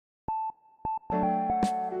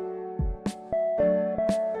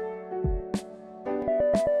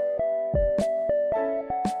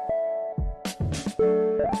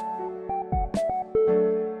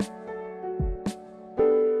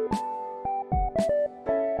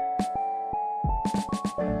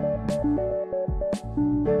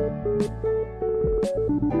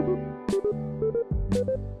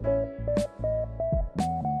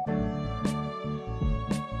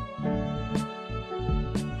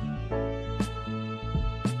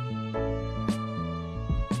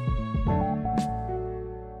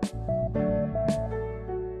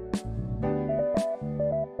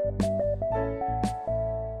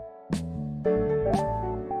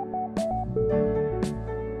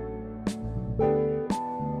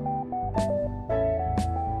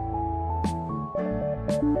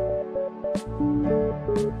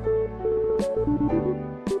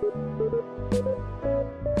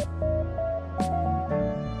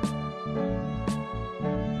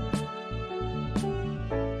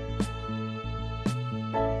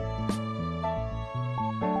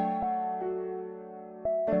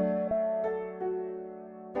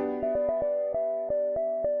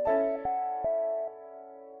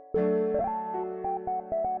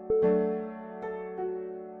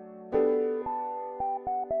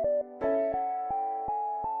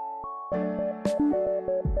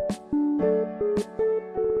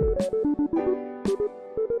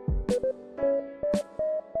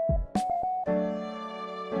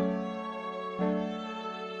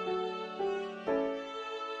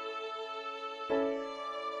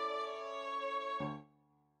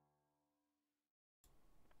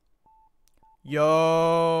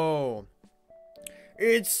Yo,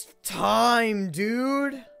 it's time,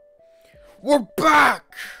 dude. We're back.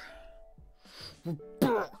 We're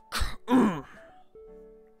back.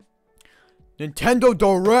 Nintendo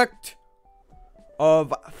Direct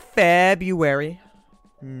of February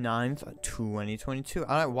 9th, 2022.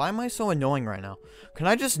 Why am I so annoying right now? Can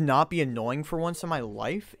I just not be annoying for once in my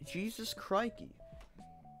life? Jesus crikey.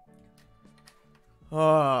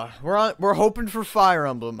 We're hoping for Fire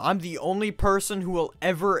Emblem. I'm the only person who will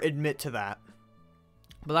ever admit to that.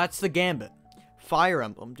 But that's the gambit. Fire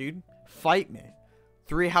Emblem, dude. Fight me.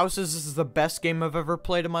 Three Houses is the best game I've ever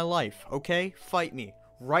played in my life. Okay? Fight me.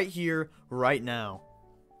 Right here, right now.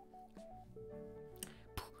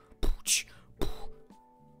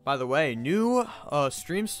 By the way, new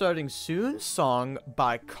stream starting soon song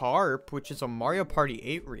by Carp, which is a Mario Party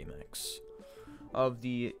 8 remix of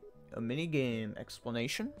the minigame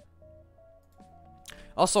explanation.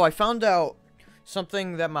 Also, I found out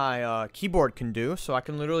something that my keyboard can do, so I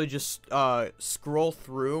can literally just scroll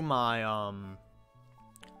through my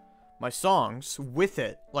my songs with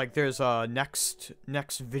it. Like there's a next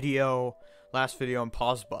video, last video, and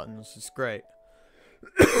pause buttons. It's great.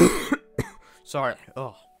 Sorry.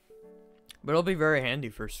 Ugh. But it'll be very handy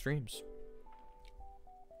for streams.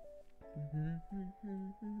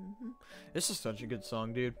 This is such a good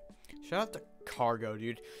song, dude. Shout out to Cargo,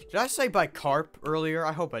 dude. Did I say by Carp earlier?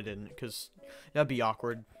 I hope I didn't, because that'd be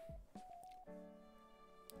awkward.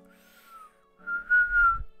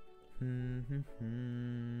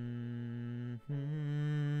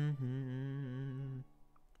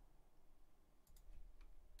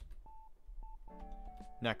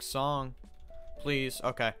 Next song. Please.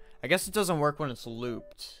 Okay. I guess it doesn't work when it's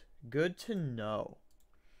looped. Good to know.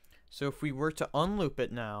 So if we were to unloop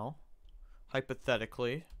it now,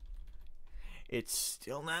 hypothetically, it's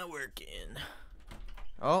still not working.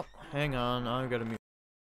 Oh, hang on. I've got to mute.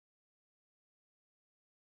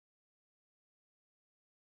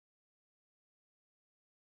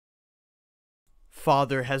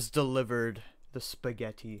 Father has delivered the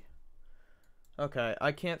spaghetti. Okay,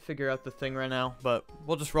 I can't figure out the thing right now, but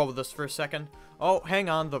we'll just roll with this for a second. Oh, hang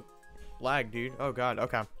on. The lag, dude. Oh, God.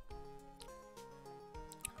 Okay.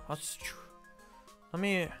 Let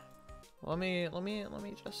me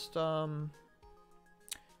just turn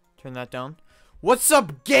that down. What's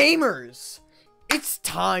up, gamers? It's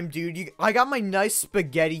time, dude. I got my nice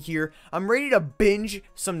spaghetti here. I'm ready to binge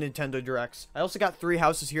some Nintendo Directs. I also got Three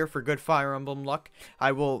Houses here for good Fire Emblem luck.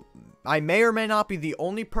 I may or may not be the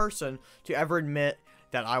only person to ever admit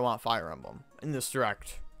that I want Fire Emblem in this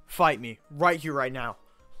Direct. Fight me right here, right now.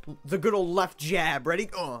 The good old left jab. Ready?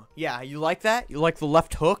 Yeah, you like that? You like the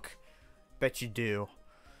left hook? Bet you do.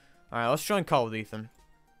 Alright, let's join Call with Ethan.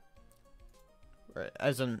 Right,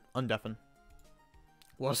 as an undeafen.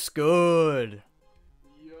 What's good?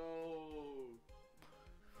 Yo.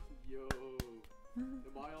 Am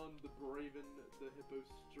I on the Braven the Hippo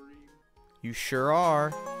stream? You sure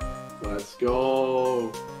are. Let's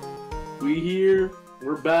go. We here.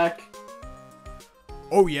 We're back.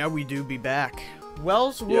 Oh yeah, we do be back.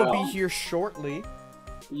 Wells will be here shortly.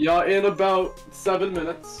 Yeah, in about 7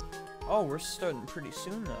 minutes. Oh, we're starting pretty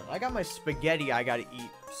soon then. I got my spaghetti I gotta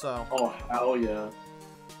eat, so. Oh, hell yeah.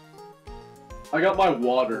 I got my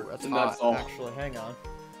water. Ooh, that's and hot, that's all. actually. Hang on.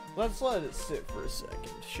 Let's let it sit for a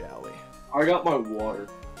second, shall we? I got my water.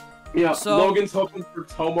 Yeah, So, Logan's hoping for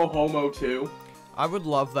Tomo Homo too. I would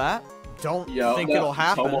love that. Don't Yeah, think that it'll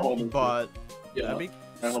happen, Tomo Homo but Yeah. that'd be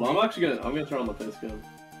Alright, hold on. I'm gonna turn on the face cam.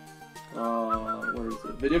 Where is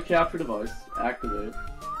it? Video capture device. Activate.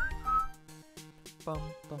 Bum,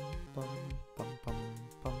 bum, bum, bum, bum,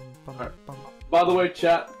 bum, bum, Alright. bum. By the way,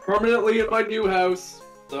 chat, permanently in my new house.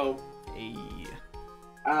 So, Hey.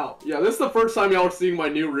 ow. Yeah, this is the first time y'all are seeing my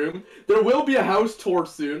new room. There will be a house tour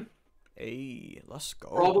soon. Hey, let's go.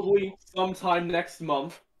 Probably sometime next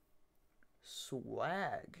month.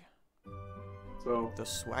 Swag. So, The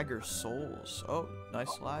Swagger Souls. Oh,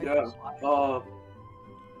 nice lag. yeah.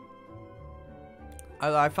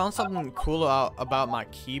 I found something cool about my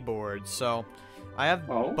keyboard. So, I have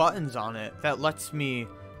buttons on it that lets me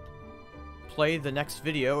play the next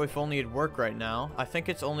video if only it'd work right now. I think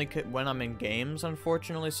it's only when I'm in games,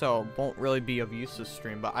 unfortunately, so it won't really be of use to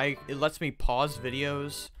stream. But it lets me pause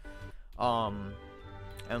videos,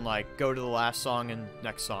 and like go to the last song and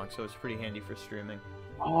next song. So it's pretty handy for streaming.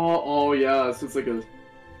 Oh yeah, so it's like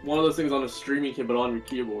one of those things on a streaming kit, but on your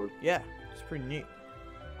keyboard. Yeah, it's pretty neat.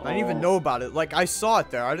 I didn't even know about it. Like, I saw it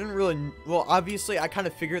there. I didn't really... Well, obviously, I kind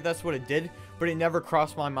of figured that's what it did, but it never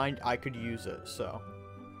crossed my mind I could use it, so...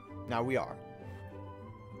 Now we are.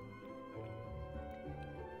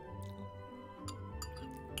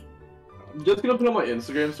 I'm just gonna put on my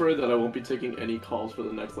Instagram story that I won't be taking any calls for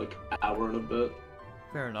the next, like, hour and a bit.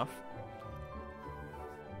 Fair enough.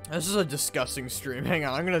 This is a disgusting stream. Hang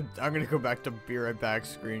on, I'm gonna go back to be right back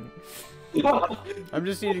screen. I'm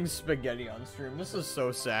just eating spaghetti on stream. This is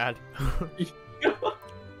so sad.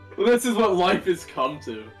 This is what life has come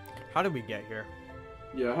to. How did we get here?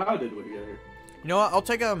 Yeah, how did we get here? You know what? I'll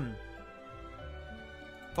take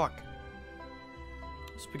fuck.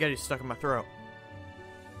 Spaghetti's stuck in my throat.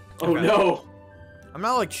 Oh Okay. no! I'm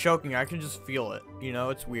not like choking. I can just feel it. You know,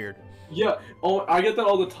 it's weird. Yeah, I get that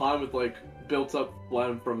all the time with like built up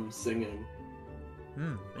phlegm from singing.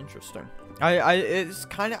 Interesting. It's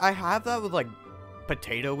kind of, I have that with like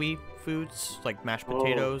potato-y foods, like mashed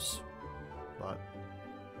potatoes, but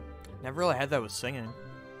never really had that with singing.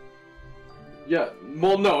 Yeah,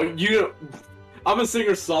 well, no, I'm a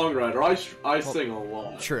singer-songwriter. I sing a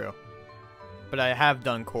lot. True, but I have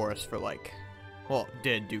done chorus for like, well,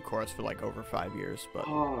 did do chorus for like over 5 years, but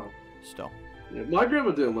still. Yeah, my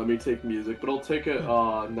grandma didn't let me take music, but I'll take it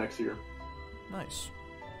next year. Nice.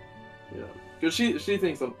 Yeah, because she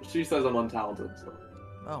says I'm untalented. So.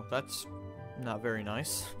 Oh, that's not very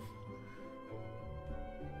nice.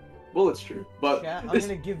 Well, it's true, but Chat, I'm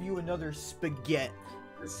gonna give you another spaghetti.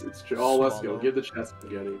 It's true. Oh, let's go. Give the chat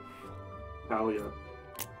spaghetti. Hell yeah.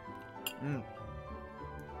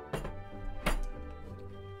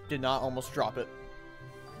 Did not almost drop it.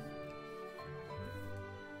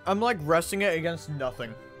 I'm like resting it against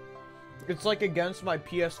nothing. It's like against my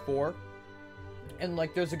PS4. And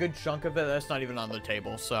like there's a good chunk of it that's not even on the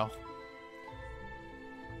table, so.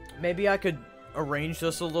 Maybe I could arrange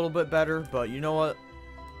this a little bit better, but you know what?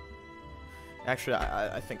 Actually,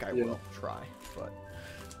 I think I will try, but.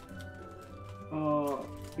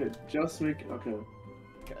 Okay, just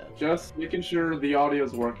making sure the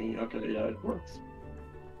audio's working. Okay, yeah, it works.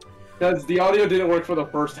 Because the audio didn't work for the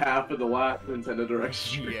first half of the last Nintendo Direct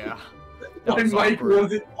stream. Yeah. My mic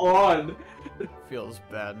wasn't on. Feels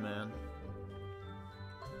bad, man.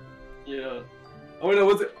 Yeah. Oh wait, no,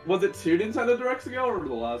 was it 2 Nintendo Directs ago or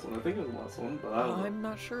the last one? I think it was the last one, but I don't know. I'm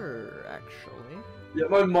not sure, actually. Yeah,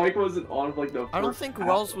 my mic wasn't on for like the first I don't think half.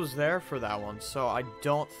 Wells was there for that one, so I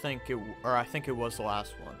don't think it, or I think it was the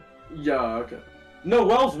last one. Yeah, okay. No,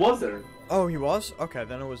 Wells was there. Oh, he was? Okay,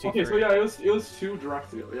 then it was E3. Okay, so yeah, it was 2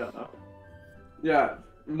 Directs ago, yeah. Yeah,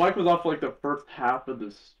 Mike was off for like the first half of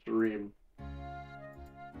the stream.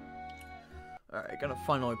 Alright, gotta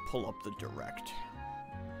finally pull up the Direct.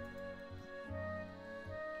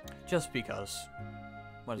 Just because.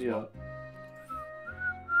 Might as well.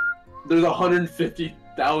 There's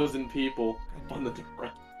 150,000 people on the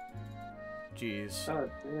Direct. Jeez. God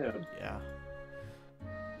damn. Yeah.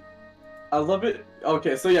 I love it.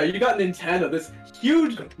 Okay, so yeah, you got Nintendo, this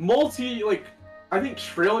huge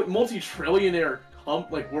multi-trillionaire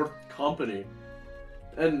worth company,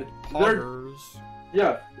 and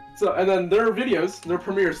yeah. So and then their videos, their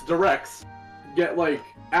premieres, directs, get like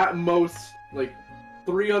at most like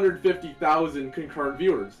 350,000 concurrent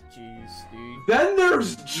viewers. Jeez, dude. Then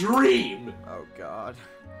there's Dream. Oh god.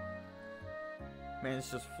 Man,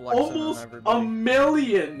 it's just flexing Almost on everybody. 1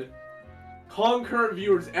 million concurrent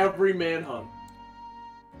viewers every manhunt.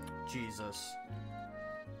 Jesus.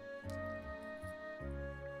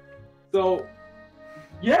 So,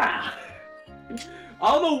 yeah.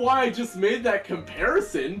 I don't know why I just made that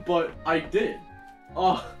comparison, but I did.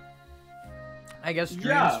 I guess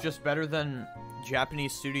Dream's just better than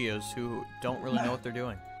Japanese studios who don't really know what they're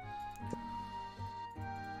doing.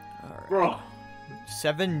 Alright. Bro.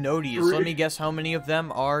 7 noties. Let me guess how many of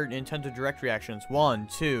them are Nintendo Direct reactions. 1,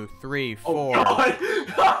 2, 3, 4,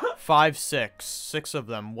 5, 6. 6 of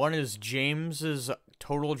them. One is James's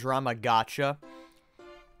Total Drama Gotcha.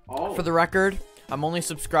 Oh. For the record, I'm only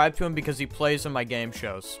subscribed to him because he plays in my game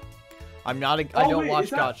shows. I'm not I don't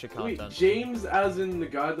watch gotcha content. Wait, James as in the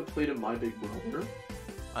guy that played in My Big Brother?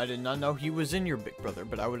 I did not know he was in your Big Brother,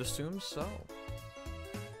 but I would assume so.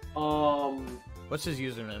 What's his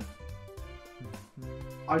username?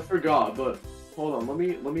 I forgot, but hold on, let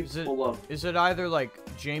me pull up. Is it either like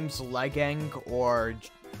James Legang or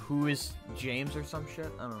who is James or some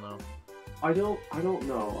shit? I don't know. I don't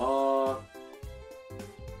know.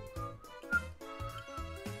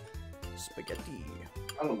 Spaghetti.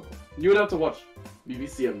 I don't know. You would have to watch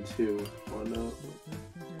BBCM2 or no.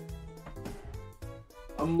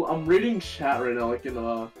 I'm reading chat right now, like in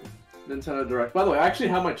Nintendo Direct. By the way, I actually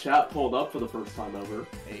have my chat pulled up for the first time ever.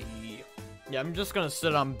 Hey. Yeah, I'm just gonna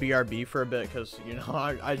sit on BRB for a bit because you know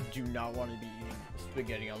I do not want to be eating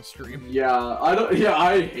spaghetti on stream. Yeah,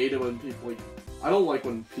 I hate it when people like. I don't like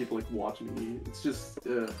when people like watch me eat. It's just.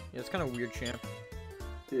 Yeah, it's kind of weird, champ.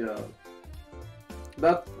 Yeah.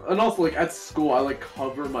 That and also like at school I like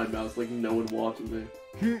cover my mouth like no one watches me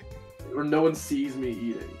or no one sees me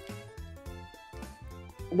eating.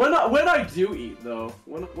 When I do eat though,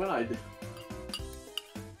 when I do.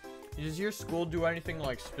 Does your school do anything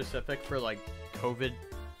like specific for like COVID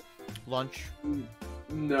lunch?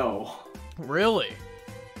 No. Really?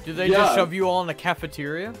 Do they just shove you all in the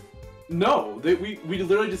cafeteria? No, we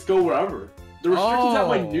literally just go wherever. The restrictions at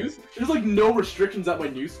my new there's like no restrictions at my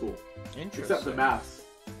new school. Except the masks.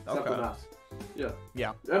 Except the masks. Yeah.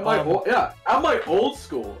 Yeah. At my old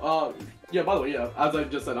school. Yeah, by the way, yeah, as I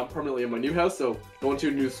just said, I'm permanently in my new house, so going to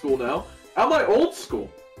a new school now. At my old school,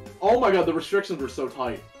 oh my god, the restrictions were so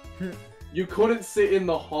tight. You couldn't sit in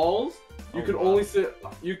the halls. You could only sit.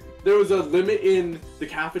 There was a limit in the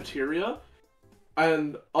cafeteria,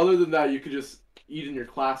 and other than that, you could just eat in your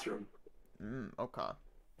classroom. Okay.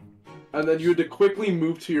 And then you had to quickly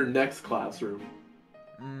move to your next classroom.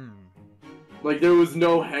 Like there was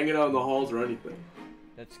no hanging out in the halls or anything.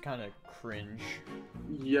 That's kind of cringe.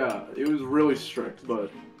 Yeah, it was really strict,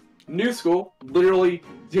 but new school, literally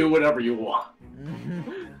do whatever you want.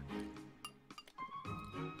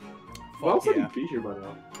 Well said he'd be here by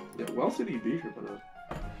now. Yeah, well said he'd be here by now.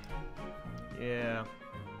 Yeah.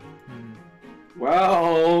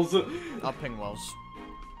 Wells! I'll ping Wells.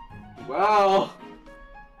 Wow!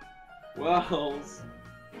 Wells.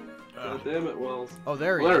 God damn it, Wells. Oh,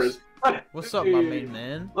 there he is. What's up, my main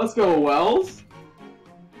man? Let's go, Wells!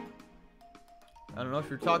 I don't know if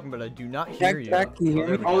you're talking, but I do not hear you. Can you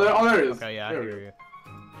hear me? Oh, there it is. Okay, yeah, I hear you.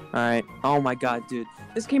 Alright. Oh my god, dude.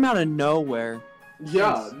 This came out of nowhere.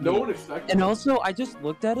 Yeah, no one expected it. And also, I just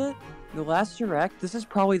looked at it. The last Direct, this is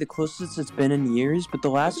probably the closest it's been in years, but the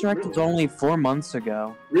last Direct was only 4 months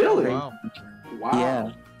ago. Really? Wow. Wow.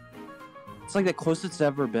 Yeah. It's like the closest it's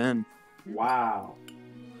ever been. Wow.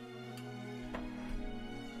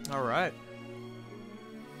 Alright.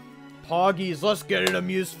 Poggies, let's get it,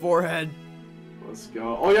 Amuse Forehead. Let's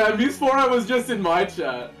go. Oh yeah, Amuse Forehead was just in my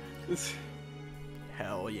chat.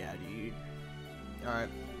 Hell yeah, dude. Alright.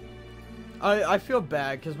 I feel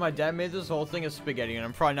bad because my dad made this whole thing of spaghetti and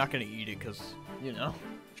I'm probably not going to eat it because, you know.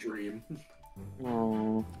 Dream.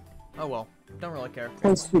 Oh. Oh well. Don't really care.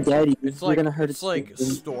 It's spaghetti. It's like, gonna hurt it's like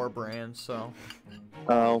store brand, so.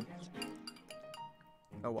 Oh.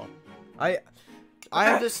 Oh well. I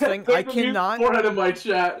have this thing, I cannot. Forehead in my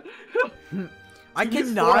chat. I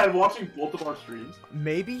cannot. Forehead watching both of our streams.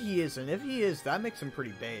 Maybe he is, and if he is, that makes him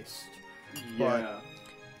pretty based. Yeah. But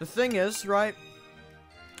the thing is, right?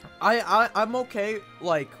 I'm okay,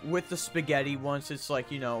 like, with the spaghetti once it's,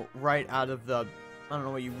 like, you know, right out of the, I don't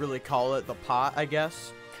know what you really call it, the pot, I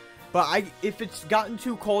guess. But if it's gotten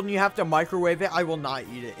too cold and you have to microwave it, I will not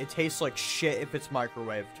eat it. It tastes like shit if it's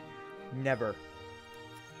microwaved. Never.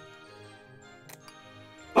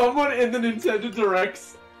 Someone in the Nintendo Direct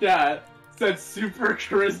chat said Super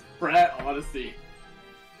Crisp Brat Odyssey.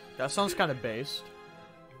 That sounds kind of based.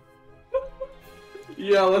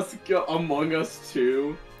 Yeah, let's go. Among Us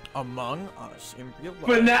 2. Among Us in real life.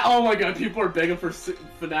 But now, oh my god, people are begging for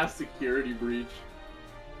FNAF Security Breach.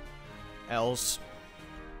 Else.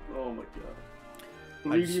 Oh my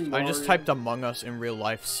god. I just typed Among Us in real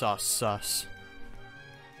life. Sus.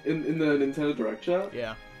 In the Nintendo Direct chat?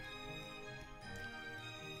 Yeah.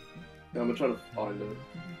 Yeah, I'm gonna try to find it.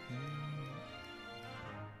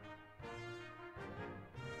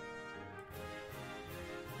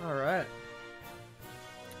 Alright.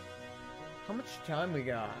 How much time we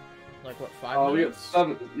got? Like, what, 5 Oh, we got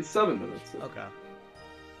minutes? 7 minutes. Okay.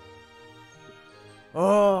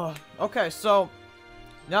 Oh, okay, so...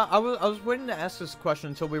 Now, I was waiting to ask this question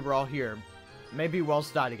until we were all here. Maybe Wells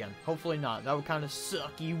died again. Hopefully not. That would kind of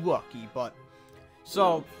sucky-wucky, but...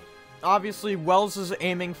 So, obviously, Wells is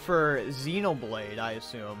aiming for Xenoblade, I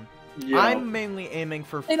assume. Yeah. I'm mainly aiming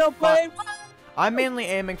for... Xenoblade! I'm mainly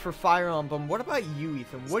aiming for Fire Emblem. What about you,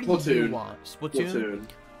 Ethan? What do you want? Splatoon?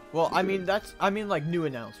 Well, Splatoon. I mean, like, new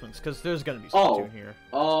announcements, because there's gonna be Splatoon here.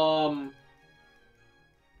 I'm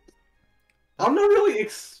not really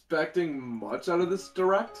expecting much out of this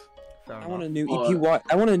direct. I want a new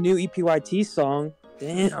I want a new EPYT song.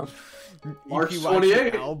 Damn. March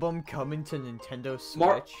EPYT 28th. album coming to Nintendo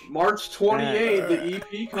Switch. March 28th, the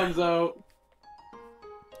EP comes out.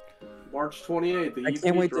 March 28th, the EP I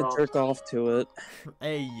can't wait drops. to jerk off to it.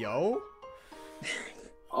 Hey, yo.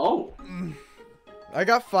 Oh. I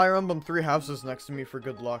got Fire Emblem 3 Houses next to me for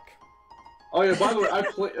good luck. Oh yeah, by the way, I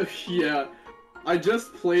play. Yeah, I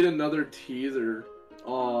just played another teaser.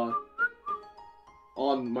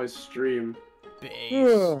 On my stream.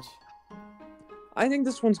 Based. I think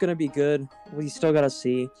this one's gonna be good. We still gotta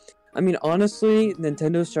see. I mean, honestly,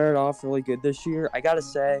 Nintendo started off really good this year. I gotta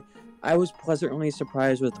say, I was pleasantly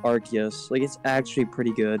surprised with Arceus. Like, it's actually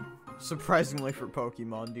pretty good. Surprisingly for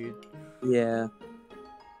Pokemon, dude. Yeah.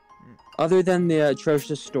 Other than the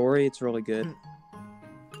atrocious story, it's really good.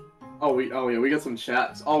 Oh yeah, we got some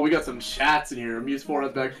chats. Oh, we got some chats in here. Muse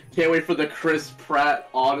Fortnite's back. Can't wait for the Chris Pratt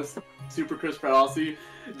Odyssey, Super Chris Pratt Odyssey.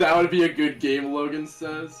 That would be a good game, Logan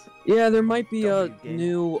says. Yeah, there might be W a game.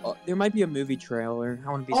 new, there might be a movie trailer. I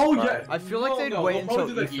want to be Oh surprised. yeah, I feel like they'd No, wait they'll until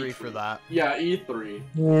probably do that E3 for that. Yeah, E3.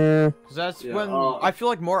 Yeah. Because that's Yeah, when I feel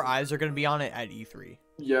like more eyes are going to be on it at E3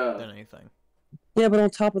 Yeah. than anything. Yeah, but on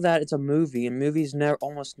top of that, it's a movie, and movies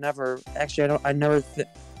almost never. Actually, I never.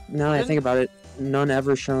 Now that I think about it, none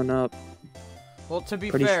ever shown up. Well, to be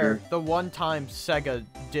Pretty fair, sure. the one time Sega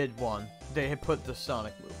did one, they had put the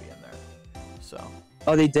Sonic movie in there. So.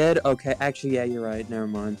 Oh, they did? Okay, actually, yeah, you're right. Never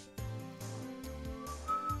mind.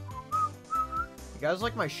 You guys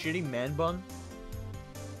like my shitty man bun?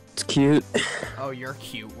 It's cute. Oh, you're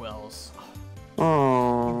cute, Wells.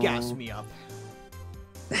 Oh. You gas me up.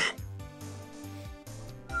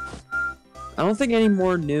 I don't think any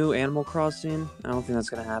more new Animal Crossing. I don't think that's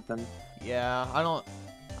gonna happen. Yeah, I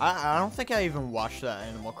don't think I even watched that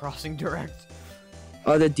Animal Crossing Direct.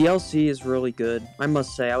 Oh, the DLC is really good. I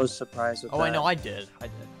must say, I was surprised with that. Oh, I know, I did watch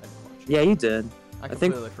it. Yeah, you did. I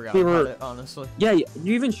think completely forgot we about were- it, honestly. Yeah, you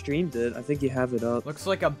even streamed it. I think you have it up. Looks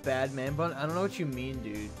like a bad man bun. I don't know what you mean,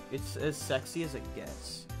 dude. It's as sexy as it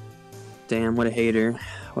gets. Damn, what a hater.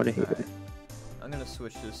 What a hater. Alright. I'm gonna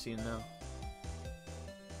switch to the scene now.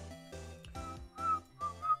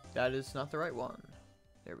 That is not the right one.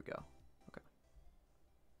 There we go. Okay.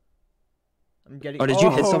 I'm getting. Oh, did you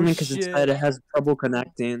hit Oh, something? Because it shit. said it has trouble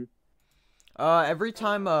connecting. Every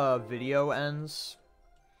time a video ends,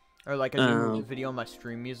 or like a new Oh. video on my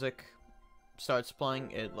stream music starts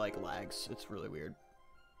playing, it like lags. It's really weird.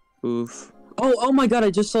 Oof. Oh my god,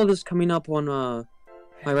 I just saw this coming up on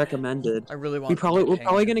my recommended. I really want. We're to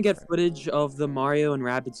probably gonna get footage of the Mario and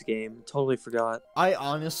Rabbids game. Totally forgot. I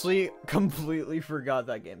honestly completely forgot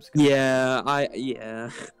that game's coming. Yeah, I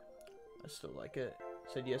still like it.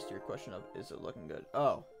 Said yes to your question of is it looking good?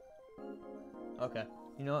 Oh. Okay.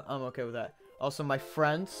 You know what? I'm okay with that. Also, my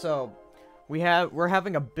friend, so we're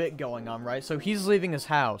having a bit going on, right? So he's leaving his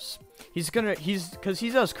house. Cause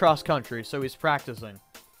he does cross country, so he's practicing.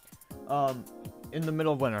 In the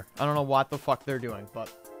middle of winter. I don't know what the fuck they're doing,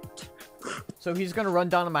 but so he's gonna run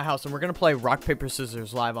down to my house and we're gonna play rock paper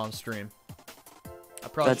scissors live on stream. I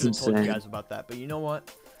probably That's should have told you insane. guys about that, but you know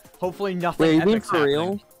what? Hopefully nothing Wait, you mean epic's for happening.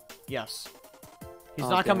 real? Yes. He's Oh,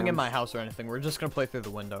 not coming in damn. my house or anything. We're just gonna play through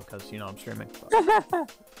the window because you know I'm streaming.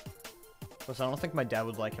 But... Plus, I don't think my dad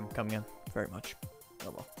would like him coming in very much. Oh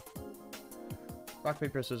well. Rock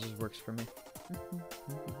paper scissors works for me.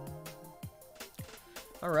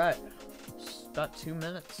 All right. About 2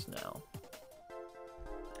 minutes now.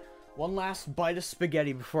 One last bite of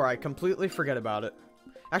spaghetti before I completely forget about it.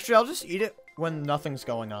 Actually, I'll just eat it when nothing's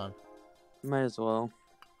going on. Might as well.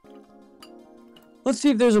 Let's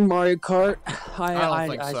see if there's a Mario Kart. I don't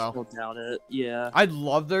think I so. still doubt it. Yeah. I'd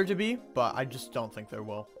love there to be, but I just don't think there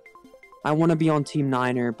will. I want to be on Team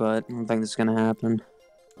Niner, but I don't think that's gonna happen.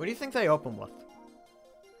 What do you think they open with?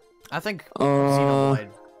 I think Uh, Xenoblade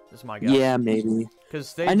is my guess. Yeah, maybe.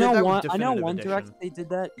 Because they I did know that one. with I know Definitive one Edition. direct they did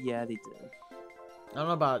that. Yeah, they did. I don't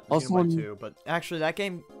know about Also Xenoblade on- 2, but actually that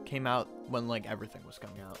game came out when like everything was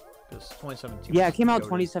coming out. because 2017. Yeah, was it came out goated.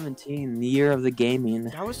 2017, the year of the gaming.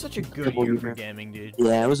 That was such a good Double year for year. gaming, dude.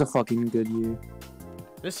 Yeah, it was a fucking good year.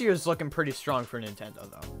 This year is looking pretty strong for Nintendo,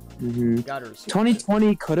 though. hmm Gotta respect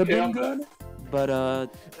 2020 could have Okay, been I'm back. good, but it.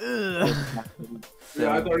 Ugh.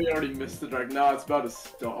 Yeah, I thought you already missed the direct. Now it's about to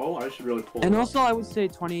start. Oh, I should really pull. And it also, up. I would say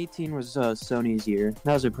 2018 was Sony's year.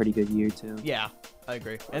 That was a pretty good year too. Yeah, I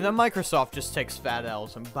agree. And then Microsoft just takes fat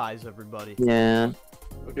L's and buys everybody. Yeah,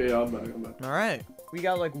 Okay, yeah, I'm back. All right, we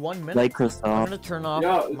got like 1 minute. I'm Microsoft. gonna turn off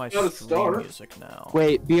Yeah, it's my gotta stream start. music now.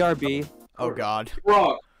 Wait, BRB. Oh God.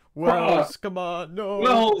 Rock. Wells, come on, no.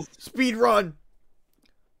 Wells. Speed run.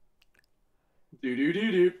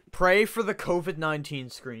 Do. Pray for the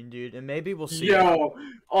COVID-19 screen, dude, and maybe we'll see. Yo.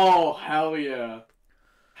 Oh, hell yeah.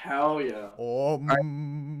 Hell yeah. Oh.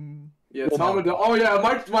 Yeah, Tamagotchi. Oh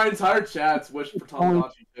yeah, my entire chat's wished for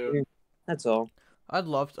Tamagotchi too. That's all. I'd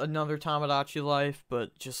love another Tamagotchi life,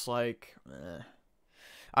 but just like,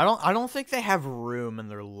 I don't think they have room in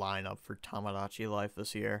their lineup for Tamagotchi life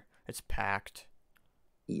this year. It's packed.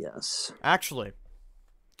 Yes. Actually,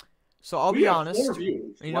 so I'll We be have honest. 4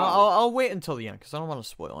 viewers. You know, Wow. I'll wait until the end because I don't want to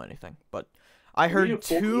spoil anything. But I We heard have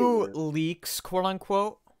 4 2 viewers. leaks, quote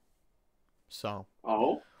unquote. So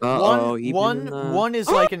Oh. one is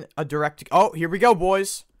like a direct. Oh, here we go,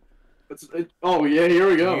 boys. Oh yeah, here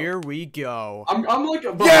we go. Here we go. I'm like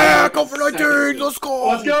Yeah, like go for 19. seconds. Let's go.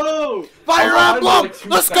 Let's go. Fire I'm behind by, Emblem. like, 2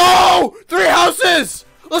 Let's seconds. go. 3 houses.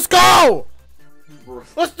 Let's go.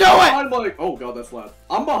 Let's do it. I'm like, oh god, that's loud.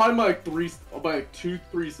 I'm behind by like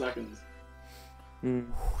 2-3 seconds. Mm.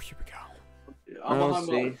 Here we go. Yeah, I'm We'll behind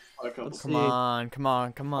see. by a couple. Let's Come see. on, come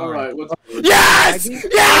on, come on. All right, let's. Yes!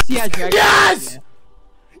 Yes! Yeah, Jack- Yes! yeah.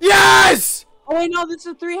 Yes! Oh wait, no, this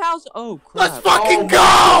is 3 house. Oh crap. Let's fucking Oh my go!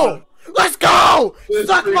 God. Let's go! This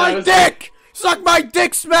Suck three my houses. dick! Suck my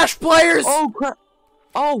dick, Smash players! Oh crap.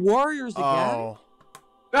 Oh, Warriors again. Oh.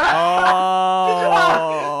 Oh.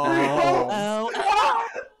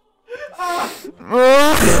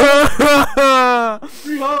 Oh.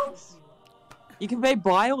 3 hubs. You can play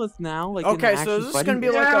Byleth now. Like in Okay, the so action is this gonna be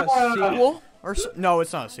fighting like game. a sequel? Or no,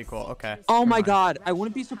 it's not a sequel. Okay. Oh my Never mind. god, I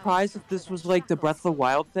wouldn't be surprised if this was like the Breath of the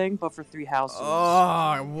Wild thing, but for 3 houses.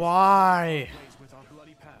 Oh, why?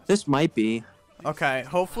 This might be. Okay,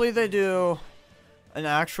 hopefully they do an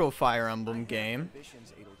actual Fire Emblem game.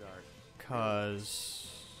 Cause,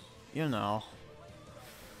 you know.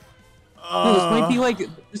 No, this might be Whoa.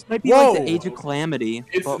 like the Age of Calamity.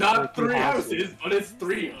 It's but not for 3 houses, but it's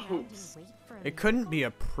 3 hopes. It couldn't be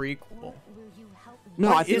a prequel. No,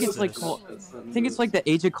 What I think is it's like this? called, I think it's like the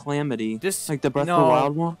Age of Calamity. This Like the Breath no, of the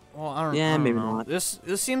Wild one. Well, I don't. Yeah, I don't maybe know. not. This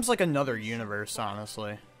seems like another universe,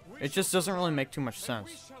 honestly. It just doesn't really make too much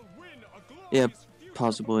sense. Yeah,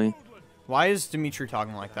 possibly. Why is Dimitri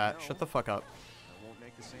talking like that? Shut the fuck up.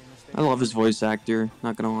 I love his voice actor.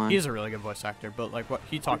 Not gonna lie. He's a really good voice actor, but like what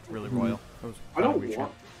he talked really royal. It was I don't Dimitri.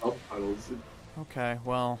 want subtitles. Okay,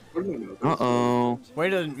 well, Uh oh. way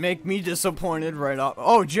to make me disappointed right off.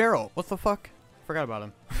 Oh, Gerald, what the fuck? Forgot about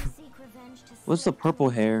him. What's the purple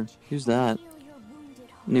hair? Who's that?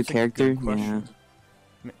 New That's a good character? Yeah. question.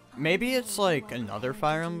 Maybe it's like another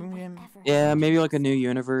Fire Emblem game. Yeah, maybe like a new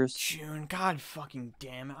universe. June, god fucking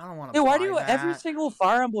damn it! I don't want to. Hey, why do every single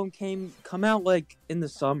Fire Emblem come out like in the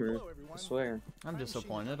summer? I swear. I'm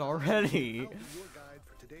disappointed already.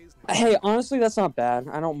 Hey, honestly, that's not bad.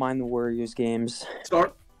 I don't mind the Warriors games.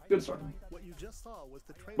 Start. Good start.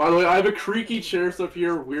 By the way, I have a creaky chair, so if you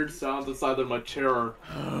hear weird sounds inside of my chair, are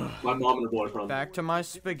my mom and her boyfriend. Back to my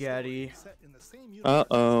spaghetti. Uh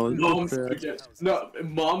oh. Mom spaghetti. No,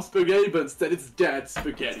 mom spaghetti, but instead it's dad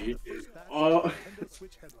spaghetti.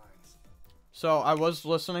 So I was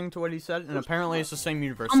listening to what he said, and apparently it's the same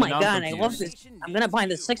universe. Oh so my now I'm god, I love confused. this. I'm gonna buy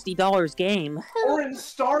the $60 game. Or in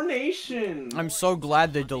Star Nation. I'm so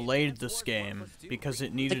glad they delayed this game because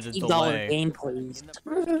it needed a $60 delay. game, please.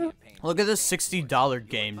 Look at this $60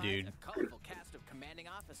 game, dude.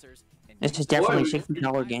 This is definitely a What?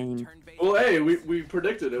 $60 game. Well, hey, we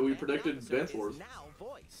predicted it. We predicted Advance Wars.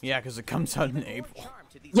 Yeah, because it comes out in April.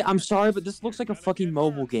 Yeah, I'm sorry, but this looks like a fucking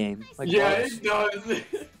mobile game. Like, Yeah, what? it does.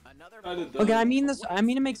 It does. Okay, I mean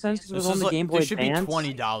it makes sense because it was This on is the like, Game Boy this should Advance.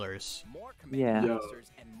 be $20. Yeah. Yeah.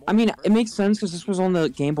 I mean, it makes sense because this was on the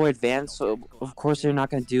Game Boy Advance, so of course they're not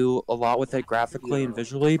going to do a lot with it graphically and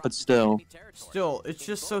visually, but still. Still, it's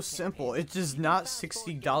just so simple. It is not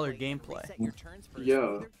 $60 gameplay.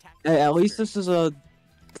 Yeah. At least this is a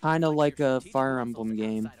kind of like a Fire Emblem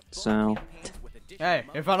game, so. Hey,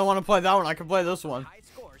 if I don't want to play that one, I can play this one.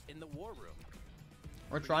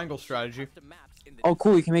 Or Triangle Strategy. Oh,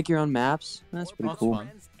 cool, you can make your own maps? That's pretty That's cool.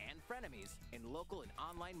 fun.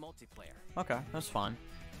 Okay, that's fine.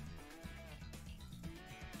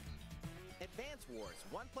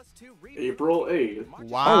 April 8th. Oh, when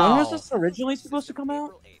Wow. was this originally supposed to come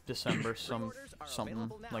out? December,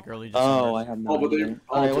 something like early December. Oh, I have no Oh, but idea. they Alright,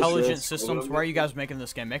 what's Intelligent this? systems. Why are you guys making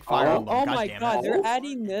this game? Make Fire Emblem. Oh God my damn god, it. they're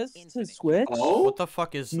adding this to Switch? Oh? What the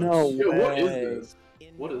fuck is this? No Yeah, what is way. this?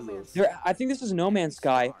 What is this? I think this is No Man's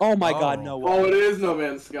Sky. Oh my god, Oh. no way. Oh, it is No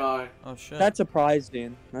Man's Sky. Oh shit. That's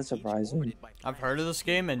surprising. That's surprising. I've heard of this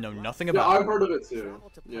game and know nothing Yeah, about I've heard of it too.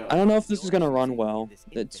 Yeah. I don't know if this is gonna run well.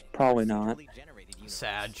 It's probably not. it.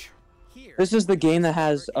 Sag. This is the game that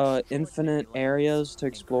has infinite areas to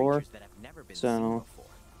explore. So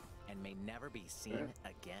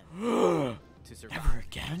Never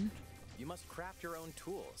again?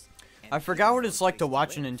 I forgot what it's like to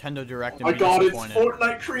watch a Nintendo Direct and My be god, it's disappointed.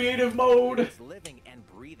 Fortnite creative mode!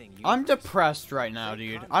 I'm depressed right now,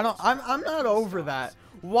 dude. I'm not over that.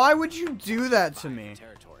 Why would you do that to me?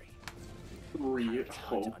 Three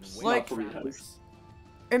hopes. Like- Not three hopes.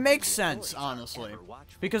 It makes sense, honestly.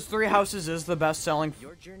 Because Three Houses is the best-selling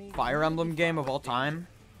Fire Emblem game of all time,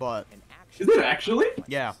 but Is it actually?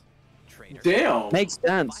 yeah. Damn. makes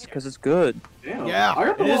sense because it's good. Damn. Yeah, I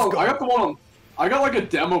got the it is one. good. I got the one. I got like a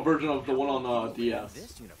demo version of the one on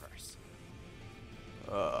DS.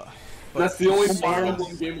 That's the only Fire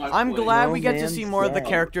Emblem game I've I'm played. glad No we get to Man's see more of the Sky.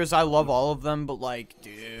 characters. I love all of them, but like,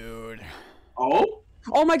 dude. Oh?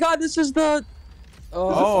 Oh my god, this is the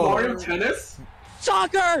Oh. Mario Tennis?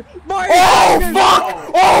 soccer! Mario Oh Soccer!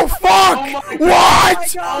 fuck! Oh fuck! my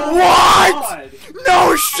What? God. What? God.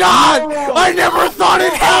 No shot! I never thought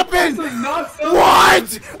it happened! This is not something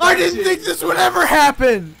What? I didn't expected. think this would ever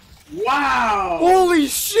happen! Wow! Holy I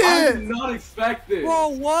shit! did not expect this. Bro,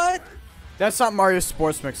 what? That's not Mario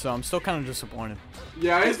Sports Mix though. I'm still kind of disappointed.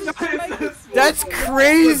 Yeah, it's That's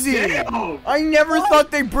crazy! Damn. I never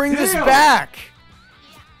thought they'd bring this Damn. back!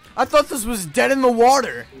 I thought this was dead in the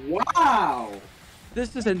water. Wow!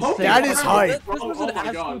 This is insane. That is hype. This was Oh an my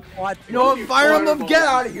absolute God. quad. You know what? Fucking Fire Emblem, Fireball. get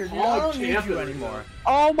out of here, dude. I Oh, don't need you champion. anymore.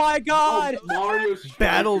 Oh my god! Oh, Mario Strikers,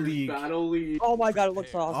 Battle League. Battle League. Oh my god, it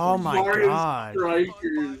looks awesome. Oh my Mario god.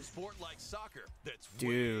 Strikers.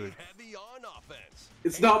 Dude.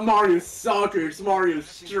 It's not Mario Soccer, it's Mario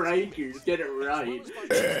Strikers. Get it right.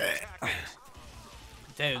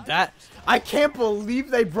 Dude, that... I can't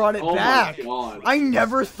believe they brought it Oh back. my god. I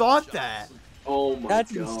never thought that. Oh my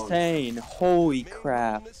That's god. insane. Holy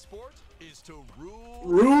crap.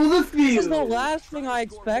 Rule the This field. is the last thing I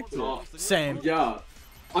expected. Oh, Same. yeah.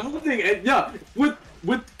 I don't think. Yeah. With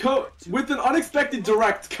an unexpected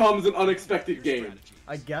direct comes an unexpected game.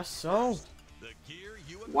 I guess so.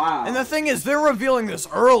 Wow. And the thing is, they're revealing this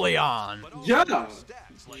early on. Yeah.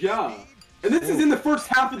 Yeah. And this is in the first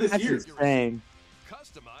half of this That's year. insane.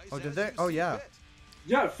 Oh, did they? Oh, yeah.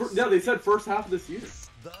 Yeah. Yeah. They said first half of this year.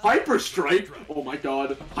 Hyper Strike. Oh my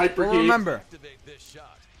god. Hyper Well, Game. remember,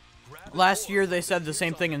 last year they said the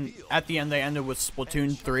same thing, and at the end they ended with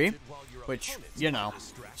Splatoon 3, which, you know.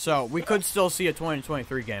 So, we could still see a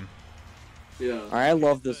 2023 game. Yeah. Alright, I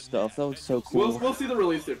love this stuff. That looks so cool. We'll see the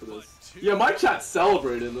release date for this. Yeah, my chat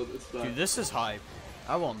celebrated this stuff. Dude, this is hype.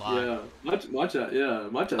 I won't lie. Yeah, my chat. Yeah,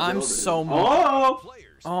 my chat. I'm celebrated. so Oh.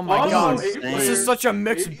 Oh my Oh, god. 8 This players. is such a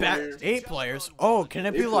mixed 8 bag. players. 8 players? Oh, can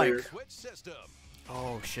it be 8 like... players.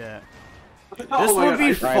 Oh, shit. Oh This my would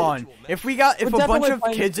be God, fun. If we got, if We're a bunch definitely of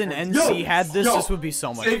playing kids in this. NC Yo, had this, yo, this would be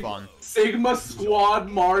so much fun. Sigma Squad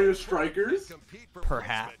Mario Strikers.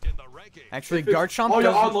 Perhaps. Actually, If it's- Garchomp Oh yeah,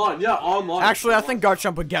 doesn't... online. Yeah, online. Actually, I think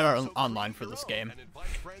Garchomp would get our online for this game.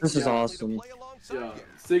 This is awesome. Yeah,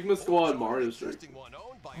 Sigma Squad Mario Strikers.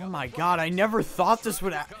 Oh my god, I never thought this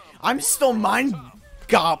would I'm still mind...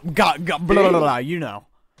 blah, blah, blah, blah, you know.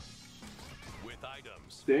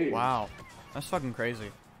 Dang. Wow. That's fucking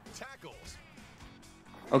crazy.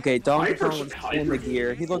 Okay, Donkey Hyper- Kong looks cool in Hyper- the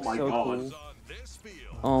gear. He looks oh my so God. cool.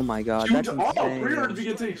 Oh my god, June, that's pre-orders insane.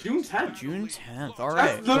 begin today, June 10th. June 10th, That's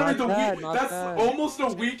alright. literally the Not bad, week. not That's bad. almost a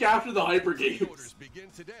week after the Hyper Games.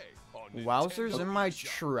 Wowzers in my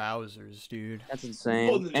trousers, dude. That's Oh, insane.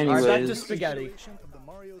 Alright, back to Anyways, spaghetti.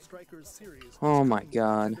 oh my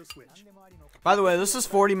god. By the way, this is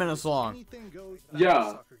 40 minutes long.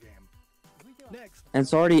 Yeah. And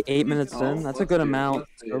it's already 8 minutes Oh, in. That's a let's good see it, amount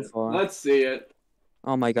let's see so it. far. Let's see it.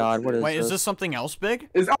 Oh my god, what is Wait, this? is this something else big?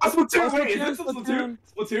 Splatoon? Wait, is this Splatoon.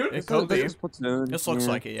 Splatoon? It This could be. is Splatoon. This looks yeah.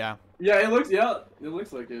 like it, yeah. Yeah, it looks. Yeah, it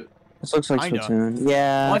looks like it. This looks like Kinda. Splatoon.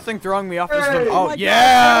 Yeah. Only thing throwing me off is Hey! the... Oh Oh, my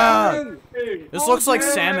yeah! Hey, This looks like hey,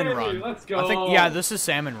 Salmon Run. Let's go. I think, yeah, this is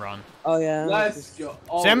Salmon Run. Oh yeah. Let's go.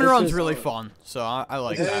 Oh, Salmon this Run's is- really fun, so I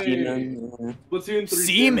like This is that. Hey. Seaman, yeah. Splatoon 3.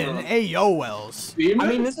 Seaman, Salmon Run. hey yo, Wells. Seaman? I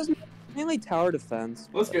mean, this is mainly tower defense.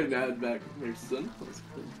 Let's get an ad back here, son.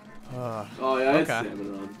 Uh, Oh yeah, it's Okay.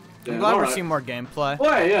 Salmon Run. I'm Damn, glad we're alright. seeing more gameplay. Oh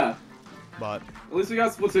yeah, yeah. but At least we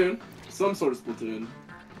got Splatoon. Some sort of Splatoon.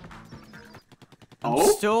 I'm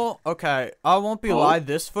Oh? still okay. I won't be Oh? lie.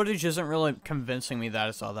 This footage isn't really convincing me that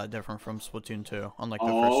it's all that different from Splatoon 2, unlike the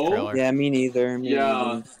Oh? first trailer. Yeah, me neither. Me Yeah.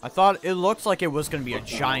 neither. I thought it looked like it was gonna be a What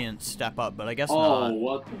the giant step up, but I guess Oh, not.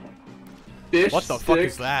 what the? Fish What the stick? fuck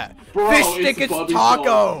is that? Bro, Fish stick, it's Bubby's taco!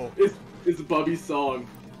 song. It's Bubby's song.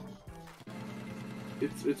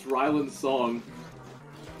 It's Ryland's song.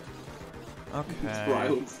 It's Okay.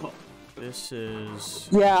 Ryland's song. This is.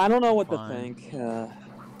 Yeah, I don't know what Fine. to think.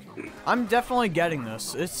 I'm definitely getting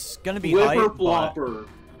this. It's gonna be Flipper hype, but flopper.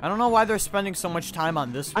 I don't know why they're spending so much time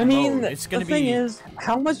on this I mean, mode. It's gonna the thing be is,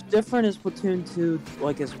 how much different is Splatoon 2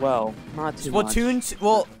 like as well? Not too much. Splatoon.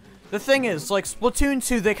 Well, the thing is, like Splatoon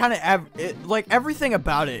 2, they kind of like everything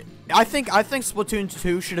about it. I think Splatoon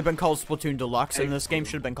 2 should have been called Splatoon Deluxe, and this game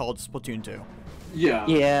should have been called Splatoon 2. Yeah.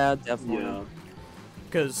 Yeah, definitely. Yeah.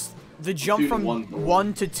 Because the jump Splatoon from 1.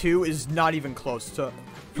 1 to 2 is not even close to,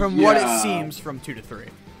 from what it Yeah. seems, from 2 to 3.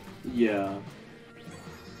 Yeah.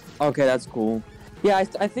 Okay, that's cool. Yeah,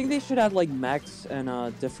 I think they should add like mechs and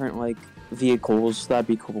different like vehicles. That'd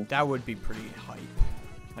be cool. That would be pretty hype.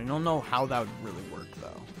 I don't know how that would really work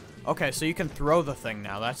though. Okay, so you can throw the thing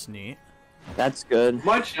now. That's neat. That's good.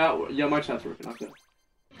 My chat's working. Okay.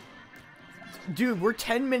 Dude, we're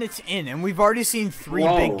 10 minutes in and we've already seen 3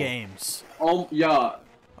 Whoa. big games. Yeah.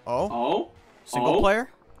 Oh? Oh? Single Oh?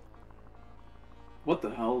 player? What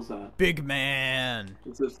the hell is that? Big man.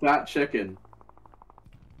 It's a fat chicken.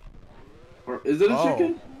 Or is it a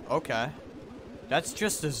chicken? Okay. That's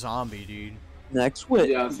just a zombie, dude. Next wit.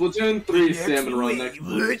 Yeah, Splatoon 3 Salmon Run next week.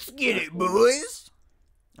 Let's get it, boys.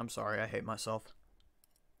 I'm sorry, I hate myself.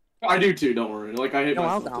 I do too, don't worry. Like, I hate No,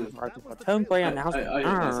 I'll myself down too. for the Splatoon 3 announcement. I hate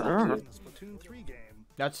myself too.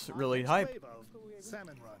 That's really hype.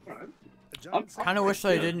 Alright. Kind of wish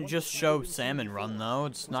they didn't just show Salmon Run though.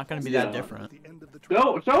 It's not gonna be that Yeah. different.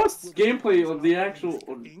 Show us gameplay of the actual,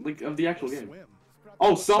 game.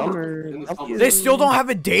 Oh, summer. In the summer. They still don't have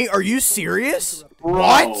a date. Are you serious? Bro.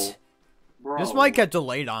 What? Bro. This might get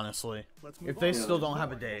delayed, honestly. If they still don't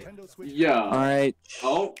have a date. Yeah. Alright.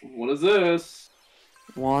 Oh, what is this?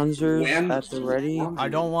 Wanzers Wan- at the ready. I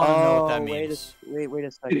don't want to know what that wait means. wait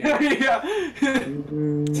a second. Yeah, yeah.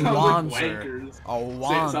 Mm, Sounds like Wanzer. wankers. Oh,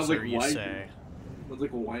 Sounds like Wanzer, you wankers. say. Sounds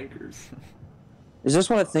like wankers. is this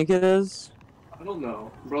what I think it is? I don't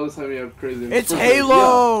know. Bro, this time we have crazy. It's First,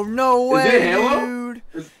 Halo! No Is way, it Halo? dude!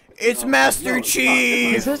 It's- It's no, Master no, it's not.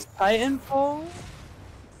 Chief! Is this Titanfall?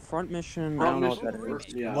 Front mission? I don't know what that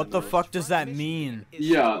is. Yeah, What the no. fuck does that mean?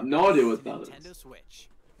 Yeah, no idea what that is.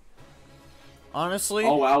 Honestly?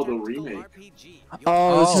 Oh wow, the remake.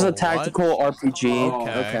 Oh, this is Oh, a what? tactical RPG. Oh,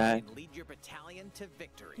 Okay.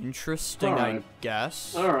 Interesting, I Alright.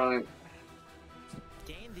 guess. Alright.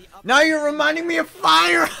 Now you're reminding me of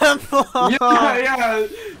Fire Emblem! Yeah,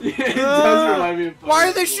 it does remind me of Why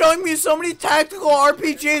are they showing me so many tactical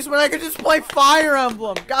RPGs when I could just play Fire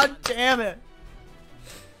Emblem? God damn it!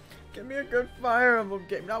 Give me a good Fire Emblem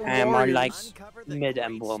game, not And more Warriors. like mid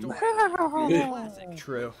emblem.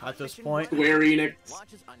 True, at this point. Square Enix.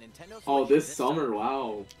 Oh, this summer,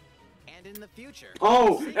 wow.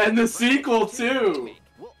 Oh, and the sequel too!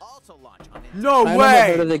 No I never heard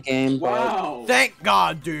way! of the game, but Wow! Thank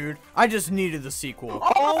God, dude. I just needed the sequel.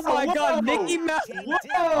 oh my Whoa! God, Mickey Mouse!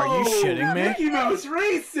 Are you shitting me? Mickey Mouse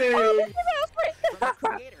Racing!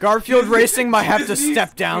 Garfield Racing might have to Disney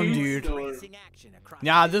step down, Speed dude. Store.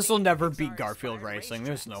 Nah, this will never beat Garfield Racing.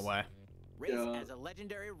 There's no way. Yeah. As a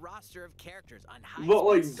legendary roster of characters on high But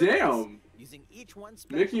like, stakes surface, damn. using each one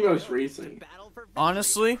Mickey Mouse Racing. battle for victory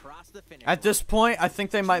Honestly, across the finish at this point, I think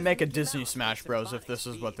they might make a Disney Smash Bros. If this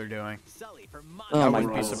is what they're doing. Sully for Oh I my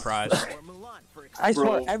wouldn't be God. surprised. or Mulan for I swear,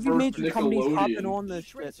 Bro, every first major company's hopping Nickelodeon. on this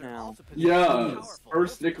shit now. Yeah,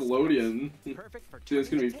 first Nickelodeon. perfect for Dude, it's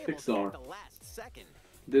gonna be turning the tables Pixar. at the last second.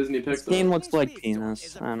 Disney This game Pixar. looks like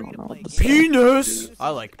penis. I don't know what to say. Penis! I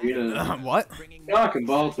like Penis. what? Cock and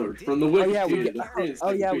ball search from the Oh, yeah, we Wikipedia. get- the phrase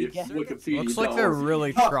oh, yeah, we Wikipedia, get- Wikipedia Looks like dolls. they're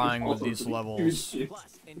really Cock and trying ball with these search. levels.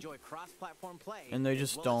 Plus, enjoy cross-platform play And they as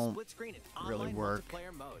just well as don't split-screen and really online work.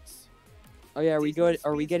 multiplayer modes. Oh yeah,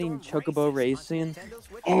 are we getting Chocobo Racing?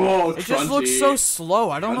 Oh, It just Crunchy. looks so slow.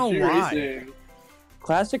 I don't know Crunchy why. Racing.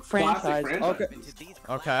 Classic franchise. franchise. Okay.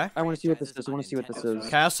 Okay. I want to see what this is. I want to see what this is.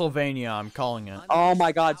 Castlevania, I'm calling it. Oh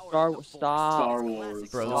my God, Star Wars! Stop. Star Wars.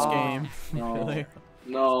 Bro, this Oh. game. No. Really?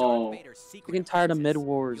 No. Getting tired of Mid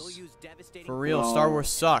Wars. For real, No. Star Wars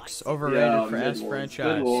sucks. Overrated Yeah, for S Mid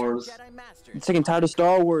franchise. Wars. I'm sick and tired of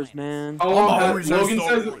Star Wars, man. Oh, Logan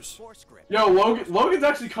says, yo, Logan's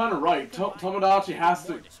actually kind of right. Tomodachi has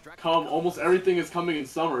to come. Almost everything is coming in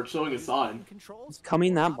summer. It's showing a sign. It's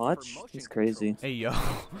coming that much? It's crazy. Hey yo.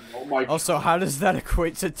 Oh my. Also, how does that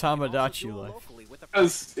equate to Tamagotchi life?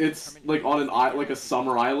 Because it's like on like a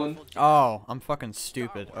summer island. Oh, I'm fucking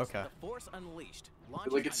stupid. Okay.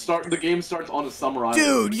 Like the game starts on a summer island.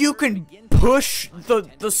 Dude, you can push the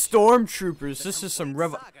stormtroopers. This is some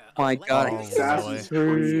rev. Oh my god, Oh, I Assassin's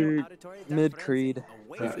Creed. Creed. Mid Creed.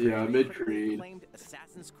 Yeah, Mid Creed.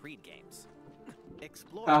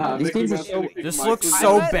 These games are so- This looks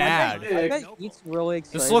so bad. I bet Eat's really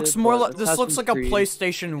excited. This looks more but like this looks Assassin's like a Creed-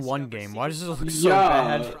 PlayStation 1 game. Why does it look so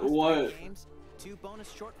Yeah, bad? what?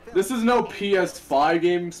 This is no PS5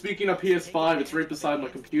 game. Speaking of PS5, it's right beside my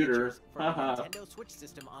computer. Haha.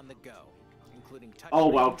 Oh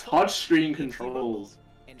wow, touchscreen controls.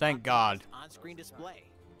 Thank God.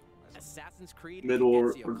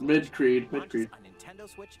 Mid Creed.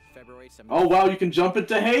 Oh wow, you can jump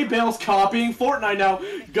into hay bales copying Fortnite now.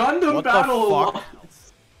 Gundam What the Battle fuck?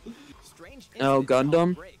 Alliance. Oh,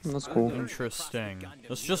 Gundam? That's cool. Interesting.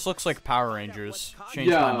 This just looks like Power Rangers.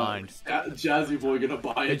 Changed my mind. Jazzy Boy gonna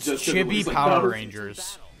buy it It's just 'cause it chibi looks like Power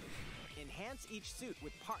Rangers.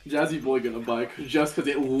 Jazzy Boy gonna buy it just because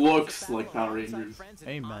it looks like Power Rangers.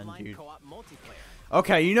 Amen, dude.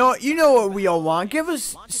 Okay, you know what we all want. Give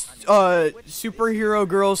us Superhero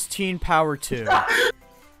Girls Teen Power 2.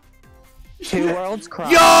 Two Worlds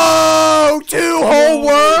Cross. Yo! Two whole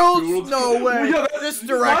worlds? No Yeah, way. that's- This why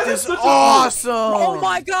direct is is such a- awesome. Oh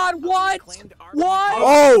my god, what? What?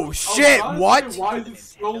 Oh shit, I was what? wondering why is it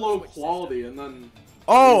so low quality and then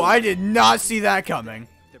Oh, I did not see that coming.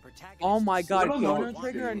 Oh my god, I don't know Chrono what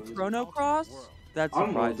Trigger game and is. Chrono Cross? That's I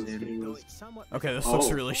don't know what this surprising. game is. Okay, this looks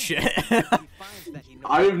Oh. really shit.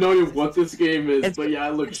 I have no idea what this game is, It's- but yeah,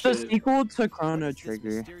 it looks It's the shit. sequel to Chrono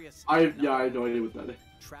Trigger. I have no idea what that is.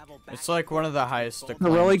 It's like one of the highest A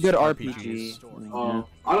really good RPGs. RPG. Oh,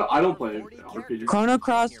 I don't play RPG. Chrono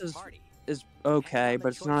Cross is okay, but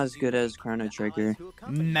it's not as good as Chrono Trigger.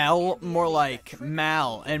 Mel, more like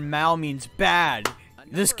Mal, and Mal means bad.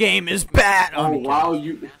 This game is bad. Oh wow,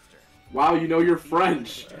 you know you're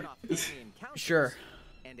French. Sure.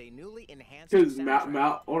 Because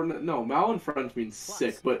Mal in French means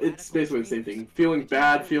sick, but it's basically the same thing. Feeling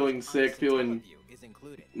bad, feeling sick, feeling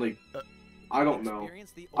like I don't know.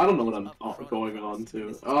 I don't know what I'm going on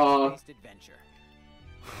to.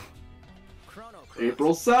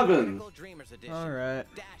 April 7th. Alright.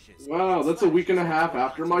 Wow, that's a week and a half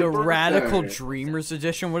after my The birthday. Radical Dreamers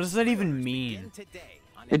Edition? What does that even mean?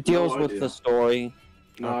 It deals No with idea. the story.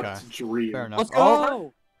 No, Okay. it's a dream. Fair enough. Let's Oh,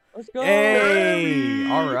 go! Let's go! hey!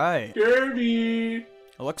 Alright. Kirby! It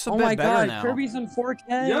looks a Oh bit my better god, now. Kirby's in 4K!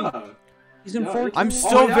 Yeah. He's in Yeah, 4K. I'm Oh,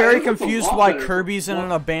 still yeah, very it looks a confused lot why better. Kirby's in Well-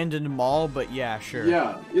 an abandoned mall, but yeah, sure.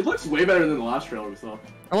 Yeah, it looks way better than the last trailer we saw.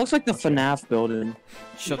 It looks like the FNAF building.